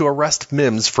attempted to arrest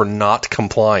Mims for not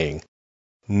complying.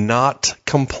 Not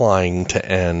complying to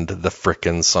end the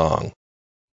frickin' song.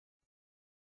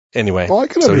 Anyway. Well, I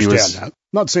can understand that. I'm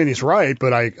not saying he's right,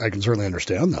 but I can certainly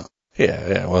understand that.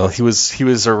 Yeah. Well, he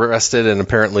was arrested, and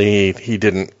apparently he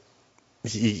didn't.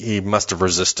 He must have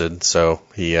resisted, so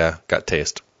he got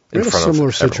tased. We had a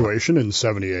similar situation in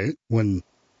 '78 when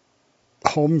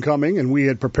homecoming, and we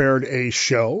had prepared a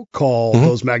show called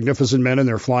Those Magnificent Men and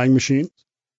Their Flying Machines.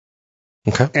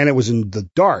 Okay. And it was in the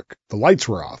dark. The lights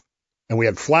were off. And we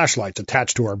had flashlights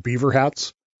attached to our beaver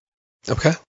hats.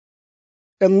 Okay.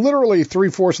 And literally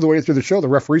 3/4 of the way through the show, the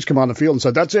referees come on the field and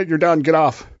said, "That's it, you're done, get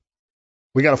off.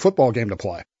 We got a football game to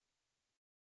play."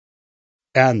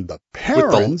 And the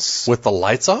parents... With the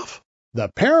lights off? The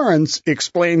parents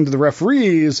explained to the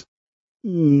referees,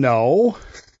 "No,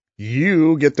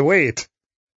 you get to wait."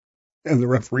 And the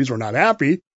referees were not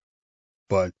happy,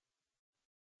 but...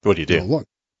 What do you do? Look.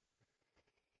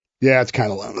 Yeah, it's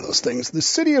kind of one of those things. The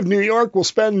city of New York will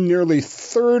spend nearly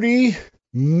 $30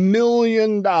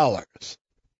 million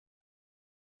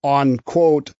on,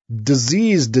 quote,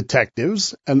 disease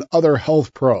detectives and other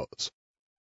health pros.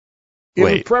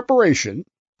 In preparation...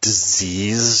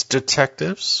 Disease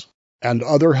detectives? And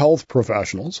other health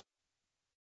professionals.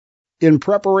 In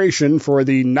preparation for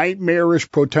the nightmarish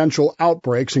potential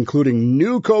outbreaks, including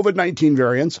new COVID-19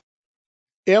 variants,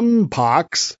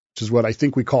 Mpox, which is what I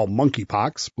think we call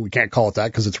monkeypox, but we can't call it that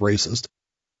because it's racist.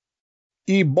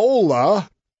 Ebola,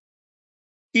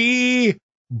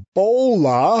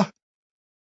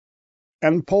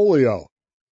 and polio.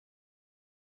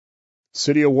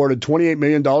 City awarded $28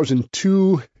 million in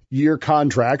 2-year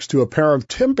contracts to a pair of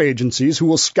temp agencies who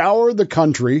will scour the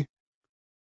country,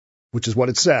 which is what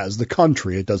it says, the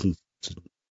country, it doesn't,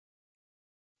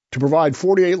 to provide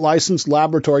 48 licensed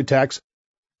laboratory techs,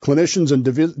 clinicians, and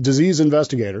disease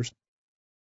investigators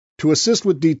to assist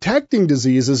with detecting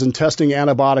diseases and testing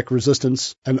antibiotic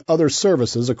resistance and other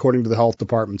services, according to the health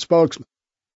department spokesman.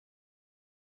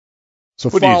 So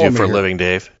what do you do for a here. living,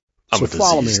 Dave? I'm a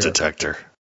disease detector.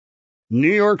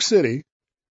 New York City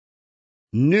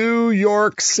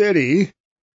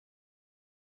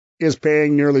is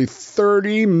paying nearly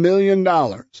 $30 million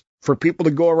for people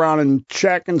to go around and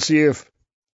check and see if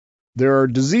there are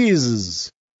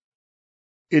diseases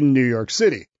in New York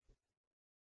City.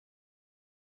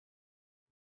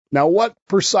 Now, what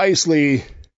precisely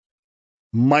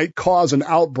might cause an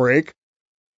outbreak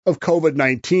of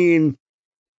COVID-19,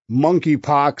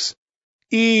 monkeypox,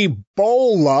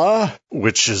 Ebola,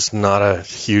 which is not a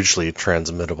hugely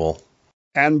transmittable,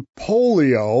 and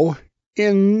polio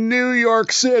in New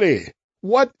York City?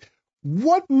 What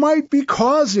might be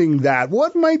causing that?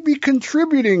 What might be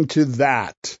contributing to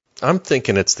that? I'm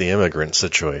thinking it's the immigrant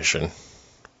situation.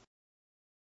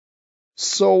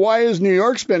 So why is New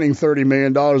York spending $30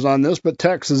 million on this, but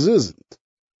Texas isn't?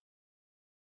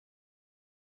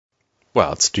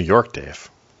 Well, it's New York, Dave.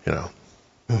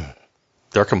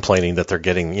 They're complaining that they're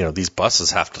getting, these buses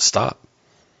have to stop.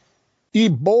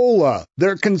 Ebola.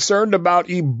 They're concerned about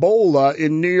Ebola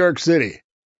in New York City.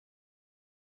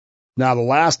 Now, the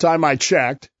last time I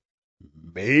checked,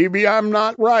 maybe I'm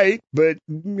not right, but,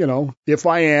 if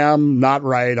I am not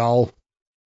right, I'll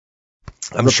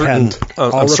repent.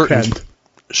 I'm certain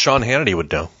Sean Hannity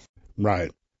would know.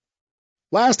 Right.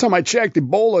 Last time I checked,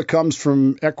 Ebola comes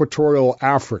from Equatorial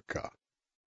Africa,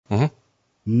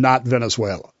 not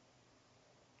Venezuela.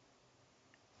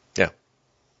 Yeah.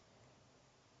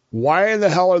 Why the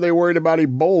hell are they worried about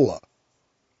Ebola?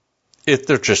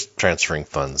 They're just transferring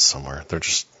funds somewhere.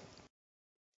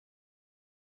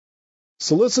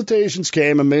 Solicitations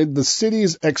came amid the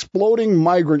city's exploding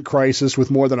migrant crisis with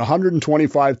more than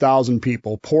 125,000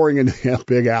 people pouring into the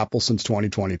Big Apple since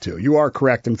 2022. You are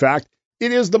correct. In fact,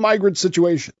 it is the migrant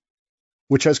situation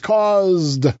which has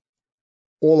caused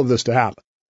all of this to happen.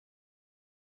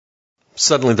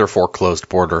 Suddenly they're for closed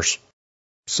borders.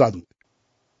 Suddenly.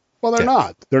 Well, they're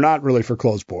not. They're not really for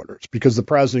closed borders because the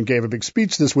president gave a big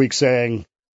speech this week saying,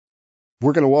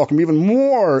 we're going to welcome even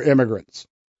more immigrants.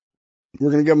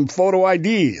 We're going to give them photo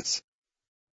IDs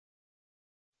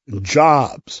and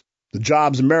jobs, the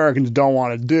jobs Americans don't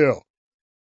want to do.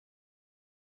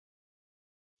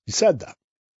 He said that.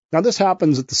 Now, this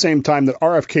happens at the same time that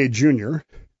RFK Jr.,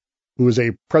 who is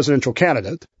a presidential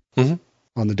candidate on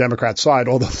the Democrat side,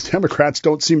 although the Democrats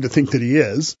don't seem to think that he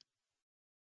is,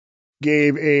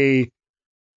 gave a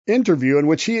interview in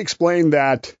which he explained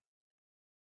that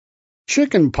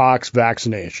chickenpox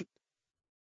vaccination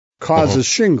causes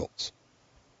shingles.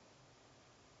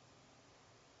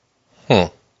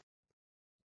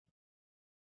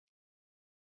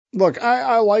 Look,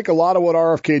 I like a lot of what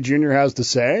RFK Jr. has to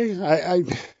say.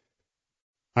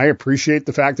 I appreciate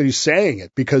the fact that he's saying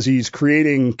it because he's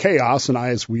creating chaos, and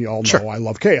as we all know, I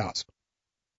love chaos.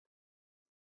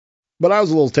 But I was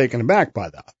a little taken aback by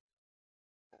that.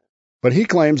 But he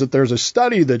claims that there's a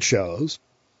study that shows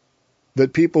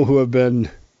that people who have been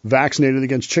vaccinated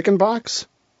against chickenpox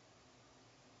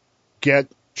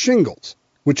get shingles,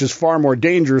 which is far more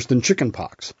dangerous than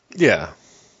chickenpox. Yeah.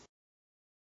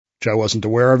 Which I wasn't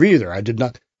aware of either. I did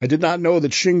not know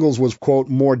that shingles was, quote,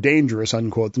 more dangerous,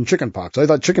 unquote, than chickenpox. I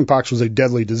thought chickenpox was a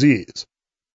deadly disease.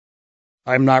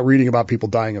 I'm not reading about people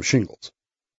dying of shingles.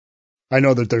 I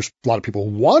know that there's a lot of people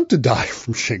who want to die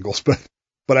from shingles, but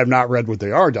I've not read what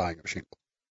they are dying of shingles.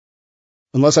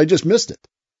 Unless I just missed it.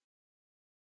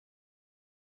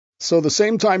 So the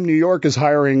same time New York is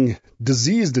hiring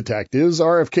disease detectives,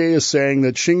 RFK is saying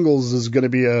that shingles is going to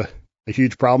be a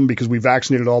huge problem because we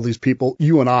vaccinated all these people,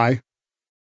 you and I,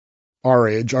 our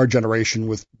age, our generation,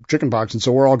 with chickenpox, and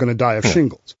so we're all going to die of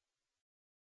shingles.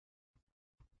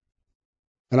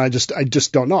 And I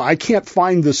just don't know. I can't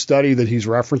find this study that he's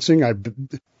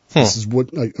referencing. This is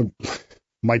what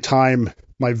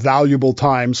my valuable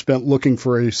time spent looking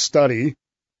for a study.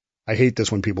 I hate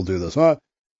this when people do this.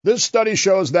 This study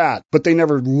shows that, but they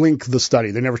never link the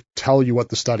study. They never tell you what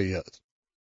the study is.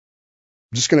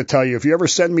 I'm just going to tell you, if you ever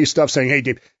send me stuff saying, hey,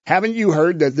 Dave, haven't you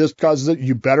heard that this causes it?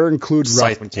 You better include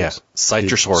references. Cite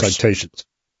your source. Citations.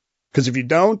 Because if you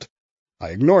don't, I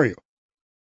ignore you.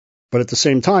 But at the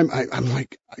same time, I'm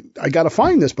like, I got to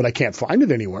find this, but I can't find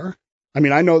it anywhere. I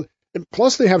mean, I know.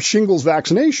 Plus, they have shingles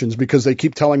vaccinations because they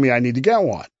keep telling me I need to get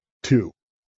one, too.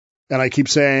 And I keep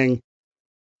saying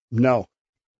no.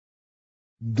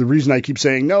 The reason I keep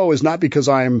saying no is not because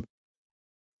I'm,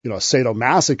 a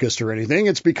sadomasochist or anything.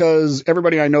 It's because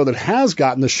everybody I know that has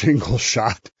gotten the shingles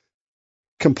shot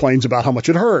complains about how much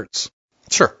it hurts.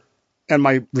 Sure. And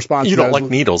my response you don't like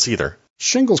needles either.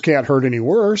 Shingles can't hurt any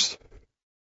worse.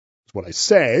 That's what I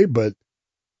say, but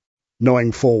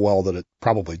knowing full well that it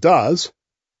probably does.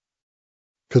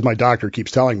 Because my doctor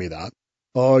keeps telling me that.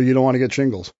 Oh, you don't want to get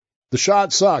shingles. The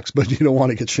shot sucks, but you don't want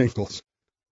to get shingles.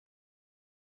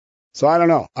 So I don't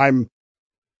know. I'm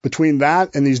between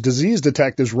that and these disease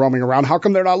detectives roaming around. How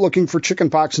come they're not looking for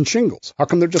chickenpox and shingles? How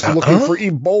come they're just looking for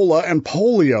Ebola and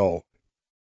polio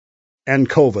and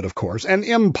COVID, of course, and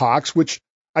Mpox, which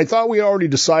I thought we already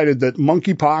decided that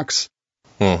monkeypox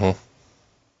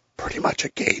pretty much a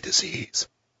gay disease.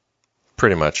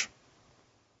 Pretty much.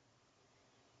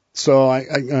 So I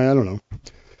don't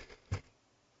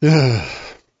know.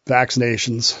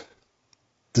 Vaccinations,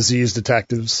 disease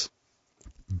detectives,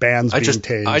 bans being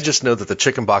tased. I just know that the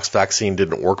chickenpox vaccine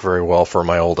didn't work very well for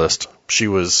my oldest. She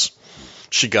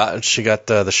got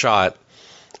the shot,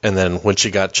 and then when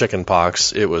she got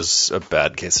chickenpox, it was a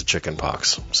bad case of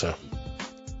chickenpox. So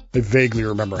I vaguely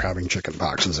remember having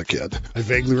chickenpox as a kid. I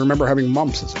vaguely remember having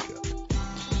mumps as a kid.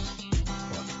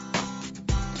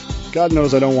 But God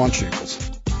knows I don't want shingles.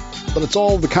 But it's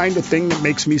all the kind of thing that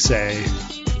makes me say,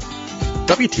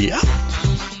 WTF?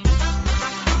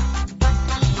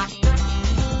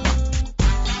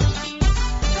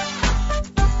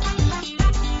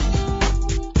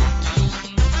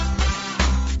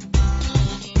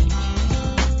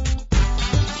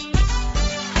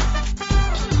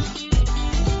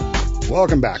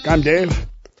 Welcome back. I'm Dave.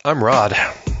 I'm Rod.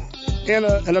 And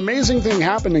an amazing thing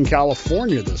happened in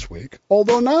California this week,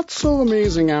 although not so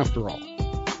amazing after all.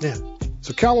 Yeah.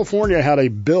 So California had a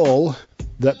bill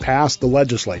that passed the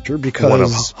legislature because... One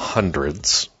of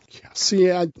hundreds. Yeah,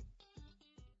 see,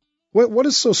 what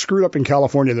is so screwed up in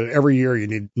California that every year you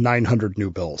need 900 new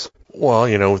bills?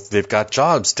 Well, they've got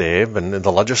jobs, Dave, and in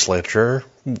the legislature,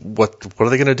 what are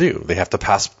they going to do? They have to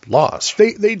pass laws.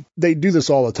 They do this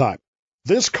all the time.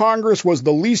 This Congress was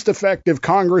the least effective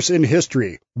Congress in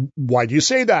history. Why do you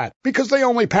say that? Because they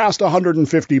only passed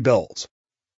 150 bills.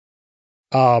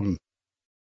 That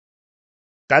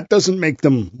doesn't make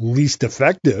them least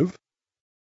effective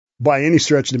by any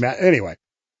stretch of the matter. Anyway,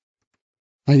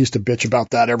 I used to bitch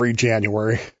about that every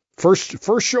January. First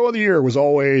show of the year was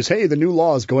always, hey, the new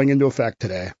law is going into effect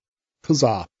today.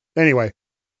 Huzzah. Anyway,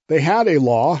 they had a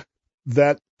law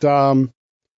that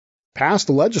passed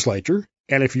the legislature.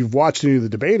 And if you've watched any of the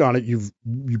debate on it, you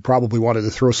probably wanted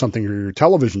to throw something to your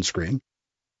television screen.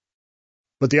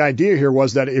 But the idea here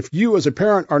was that if you as a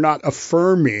parent are not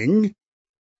affirming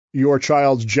your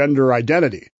child's gender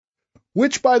identity,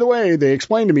 which, by the way, they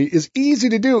explained to me, is easy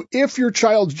to do. If your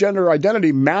child's gender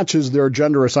identity matches their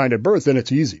gender assigned at birth, then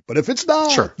it's easy. But if it's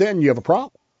not, sure, then you have a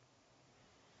problem.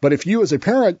 But if you as a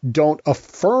parent don't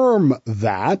affirm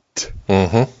that,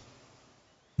 the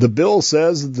bill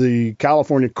says the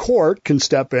California court can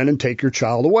step in and take your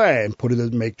child away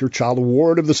and make your child a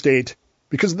ward of the state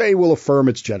because they will affirm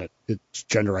its gender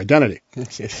identity.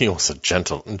 You almost said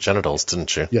genitals,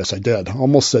 didn't you? Yes, I did.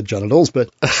 Almost said genitals, but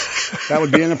that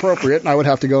would be inappropriate, and I would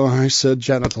have to go, I said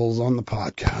genitals on the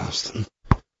podcast.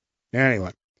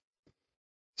 Anyway,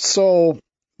 so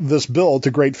this bill,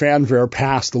 to great fanfare,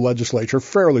 passed the legislature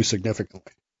fairly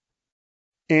significantly.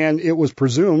 And it was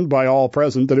presumed by all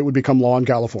present that it would become law in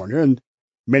California, and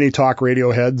many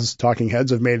talking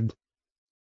heads have made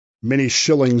many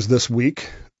shillings this week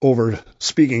over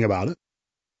speaking about it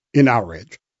in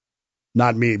outrage.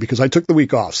 Not me, because I took the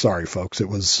week off. Sorry, folks. It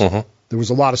was there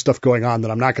was a lot of stuff going on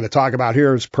that I'm not going to talk about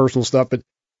here. It's personal stuff, but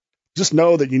just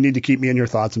know that you need to keep me in your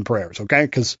thoughts and prayers, okay?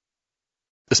 Because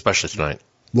especially tonight,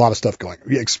 a lot of stuff going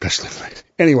on. Yeah, especially tonight.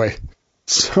 Anyway,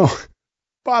 so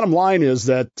bottom line is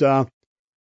that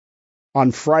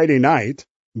on Friday night,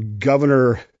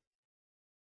 Governor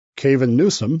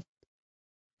Newsome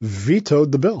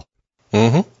vetoed the bill.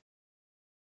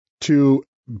 To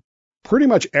pretty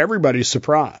much everybody's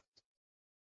surprise.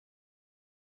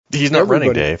 He's not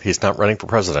running, Dave. He's not running for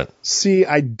president. See,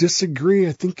 I disagree.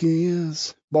 I think he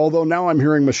is. Although now I'm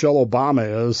hearing Michelle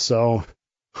Obama is, so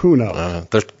who knows?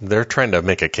 They're trying to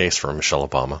make a case for Michelle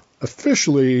Obama.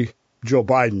 Officially, Joe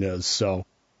Biden is, so.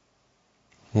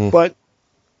 But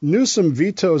Newsome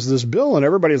vetoes this bill, and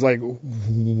everybody's like,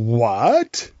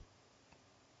 what?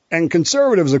 And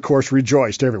conservatives, of course,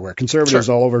 rejoiced everywhere. Conservatives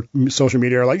all over social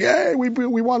media are like, hey, we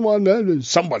won one.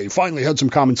 Somebody finally had some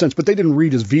common sense, but they didn't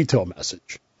read his veto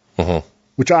message,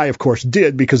 which I, of course,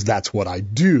 did because that's what I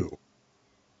do.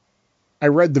 I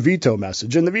read the veto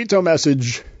message, and the veto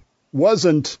message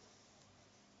wasn't,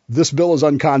 this bill is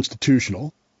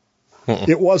unconstitutional.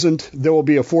 It wasn't, there will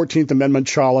be a 14th Amendment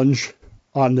challenge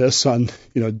on this, on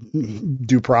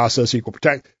due process, equal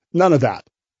protection. None of that.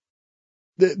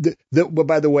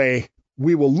 By the way,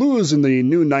 we will lose in the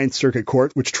new Ninth Circuit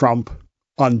Court, which Trump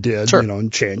undid,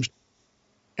 and changed.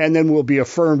 And then we'll be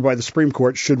affirmed by the Supreme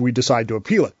Court should we decide to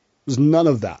appeal it. There's none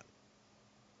of that.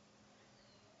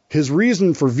 His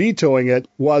reason for vetoing it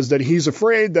was that he's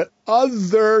afraid that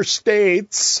other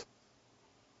states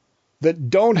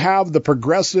that don't have the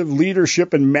progressive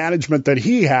leadership and management that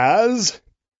he has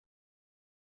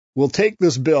will take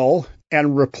this bill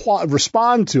and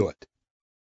respond to it,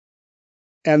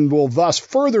 and will thus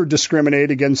further discriminate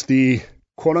against the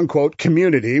quote-unquote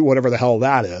community, whatever the hell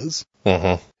that is,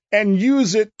 and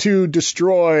use it to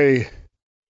destroy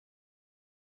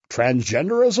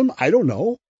transgenderism? I don't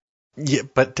know. Yeah,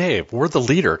 but Dave, we're the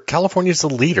leader. California's the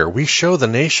leader. We show the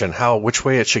nation which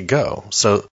way it should go.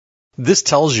 So this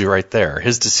tells you right there,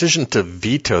 his decision to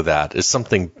veto that is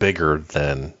something bigger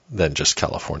than just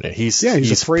California. He's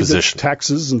afraid positioned. that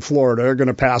Texas and Florida are going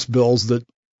to pass bills that,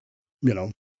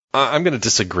 I'm going to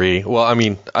disagree. Well, I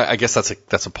mean, I guess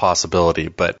that's a possibility,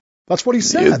 but that's what he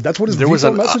said. That's what his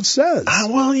veto message says.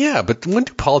 Well, yeah, but when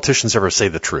do politicians ever say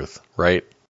the truth, right?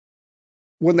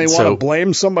 When they want to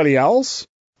blame somebody else?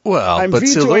 Well, I'm but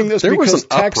vetoing this there because was an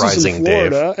Texas uprising, and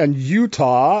Florida Dave. and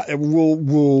Utah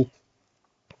will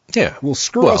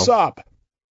screw us up.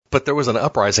 But there was an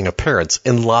uprising appearance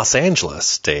in Los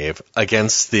Angeles, Dave,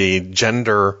 against the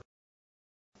gender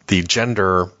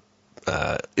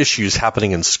issues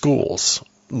happening in schools.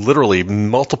 Literally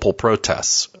multiple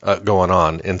protests going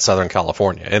on in Southern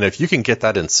California. And if you can get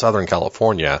that in Southern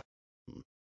California,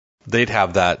 they'd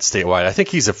have that statewide. I think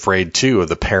he's afraid, too, of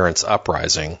the parents'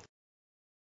 uprising.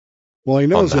 Well, he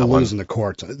knows he'll lose in the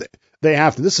courts. They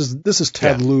have to. This is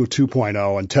Ted Lieu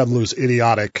 2.0 and Ted Lieu's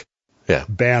idiotic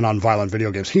ban on violent video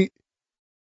games. He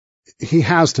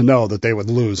has to know that they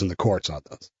would lose in the courts on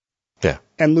this. Yeah.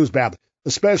 And lose badly,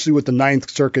 especially with the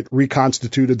Ninth Circuit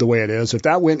reconstituted the way it is. If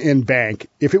that went in bank,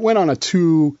 if it went on a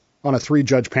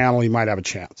 3-judge panel, he might have a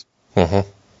chance. Mm-hmm.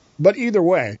 But either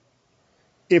way,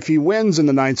 if he wins in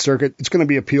the Ninth Circuit, it's going to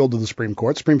be appealed to the Supreme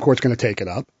Court. Supreme Court's going to take it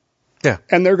up. Yeah.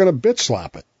 And they're going to bitch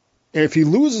slap it. If he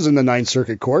loses in the Ninth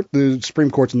Circuit Court, the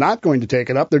Supreme Court's not going to take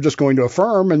it up. They're just going to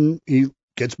affirm, and he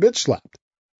gets bitch slapped.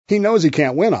 He knows he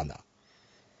can't win on that.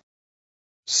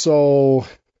 So,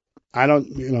 I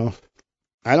don't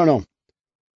know.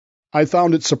 I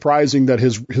found it surprising that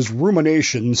his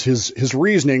ruminations, his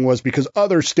reasoning was because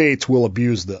other states will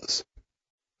abuse this.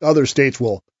 Other states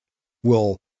will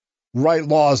write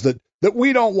laws that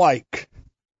we don't like,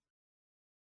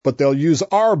 but they'll use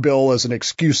our bill as an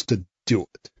excuse to do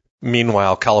it.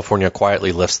 Meanwhile, California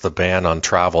quietly lifts the ban on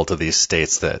travel to these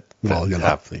states that have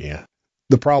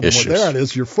the problem issues. with that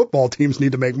is your football teams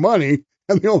need to make money,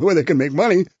 and the only way they can make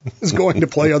money is going to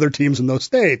play other teams in those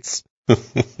states.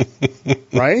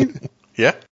 Right?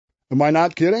 Yeah. Am I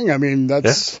not kidding? I mean,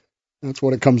 that's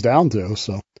what it comes down to.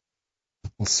 So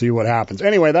we'll see what happens.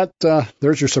 Anyway,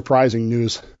 there's your surprising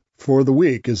news for the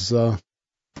week is that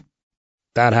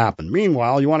happened.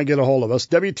 Meanwhile, you want to get a hold of us,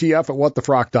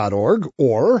 WTF@whatthefrock.org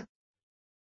or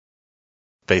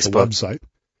Facebook. The website.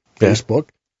 Facebook.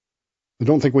 I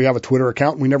don't think we have a Twitter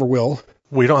account. We never will.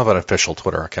 We don't have an official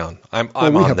Twitter account. I'm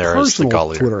on there as the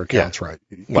Golliard. Twitter accounts, right?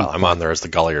 Well, I'm on there as the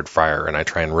Golliard Friar, and I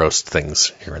try and roast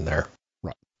things here and there.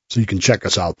 Right. So you can check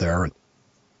us out there and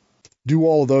do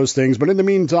all of those things. But in the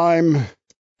meantime,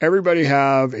 everybody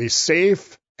have a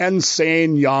safe and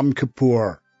sane Yom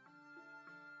Kippur.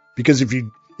 Because if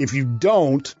you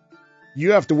don't,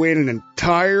 you have to wait an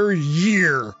entire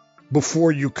year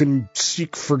before you can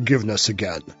seek forgiveness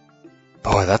again.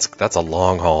 Boy, that's a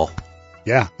long haul.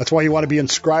 Yeah, that's why you want to be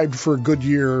inscribed for a good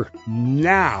year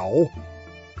now,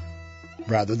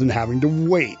 rather than having to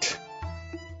wait.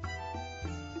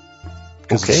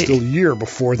 Because it's still a year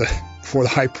before the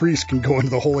high priest can go into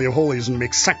the Holy of Holies and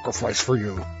make sacrifice for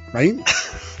you, right?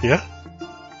 Yeah.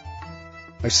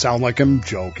 I sound like I'm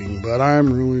joking, but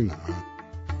I'm really not.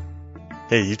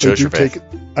 Hey, you chose your faith.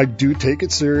 I do take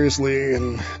it seriously,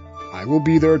 and I will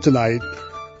be there tonight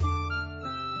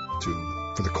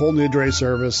for the Kol Nidre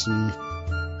service and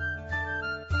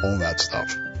all that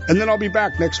stuff. And then I'll be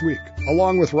back next week,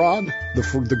 along with Rod,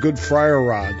 the good Friar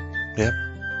Rod. Yep.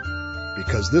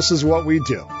 Because this is what we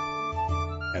do.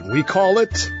 And we call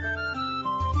it...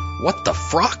 What the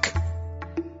Frock?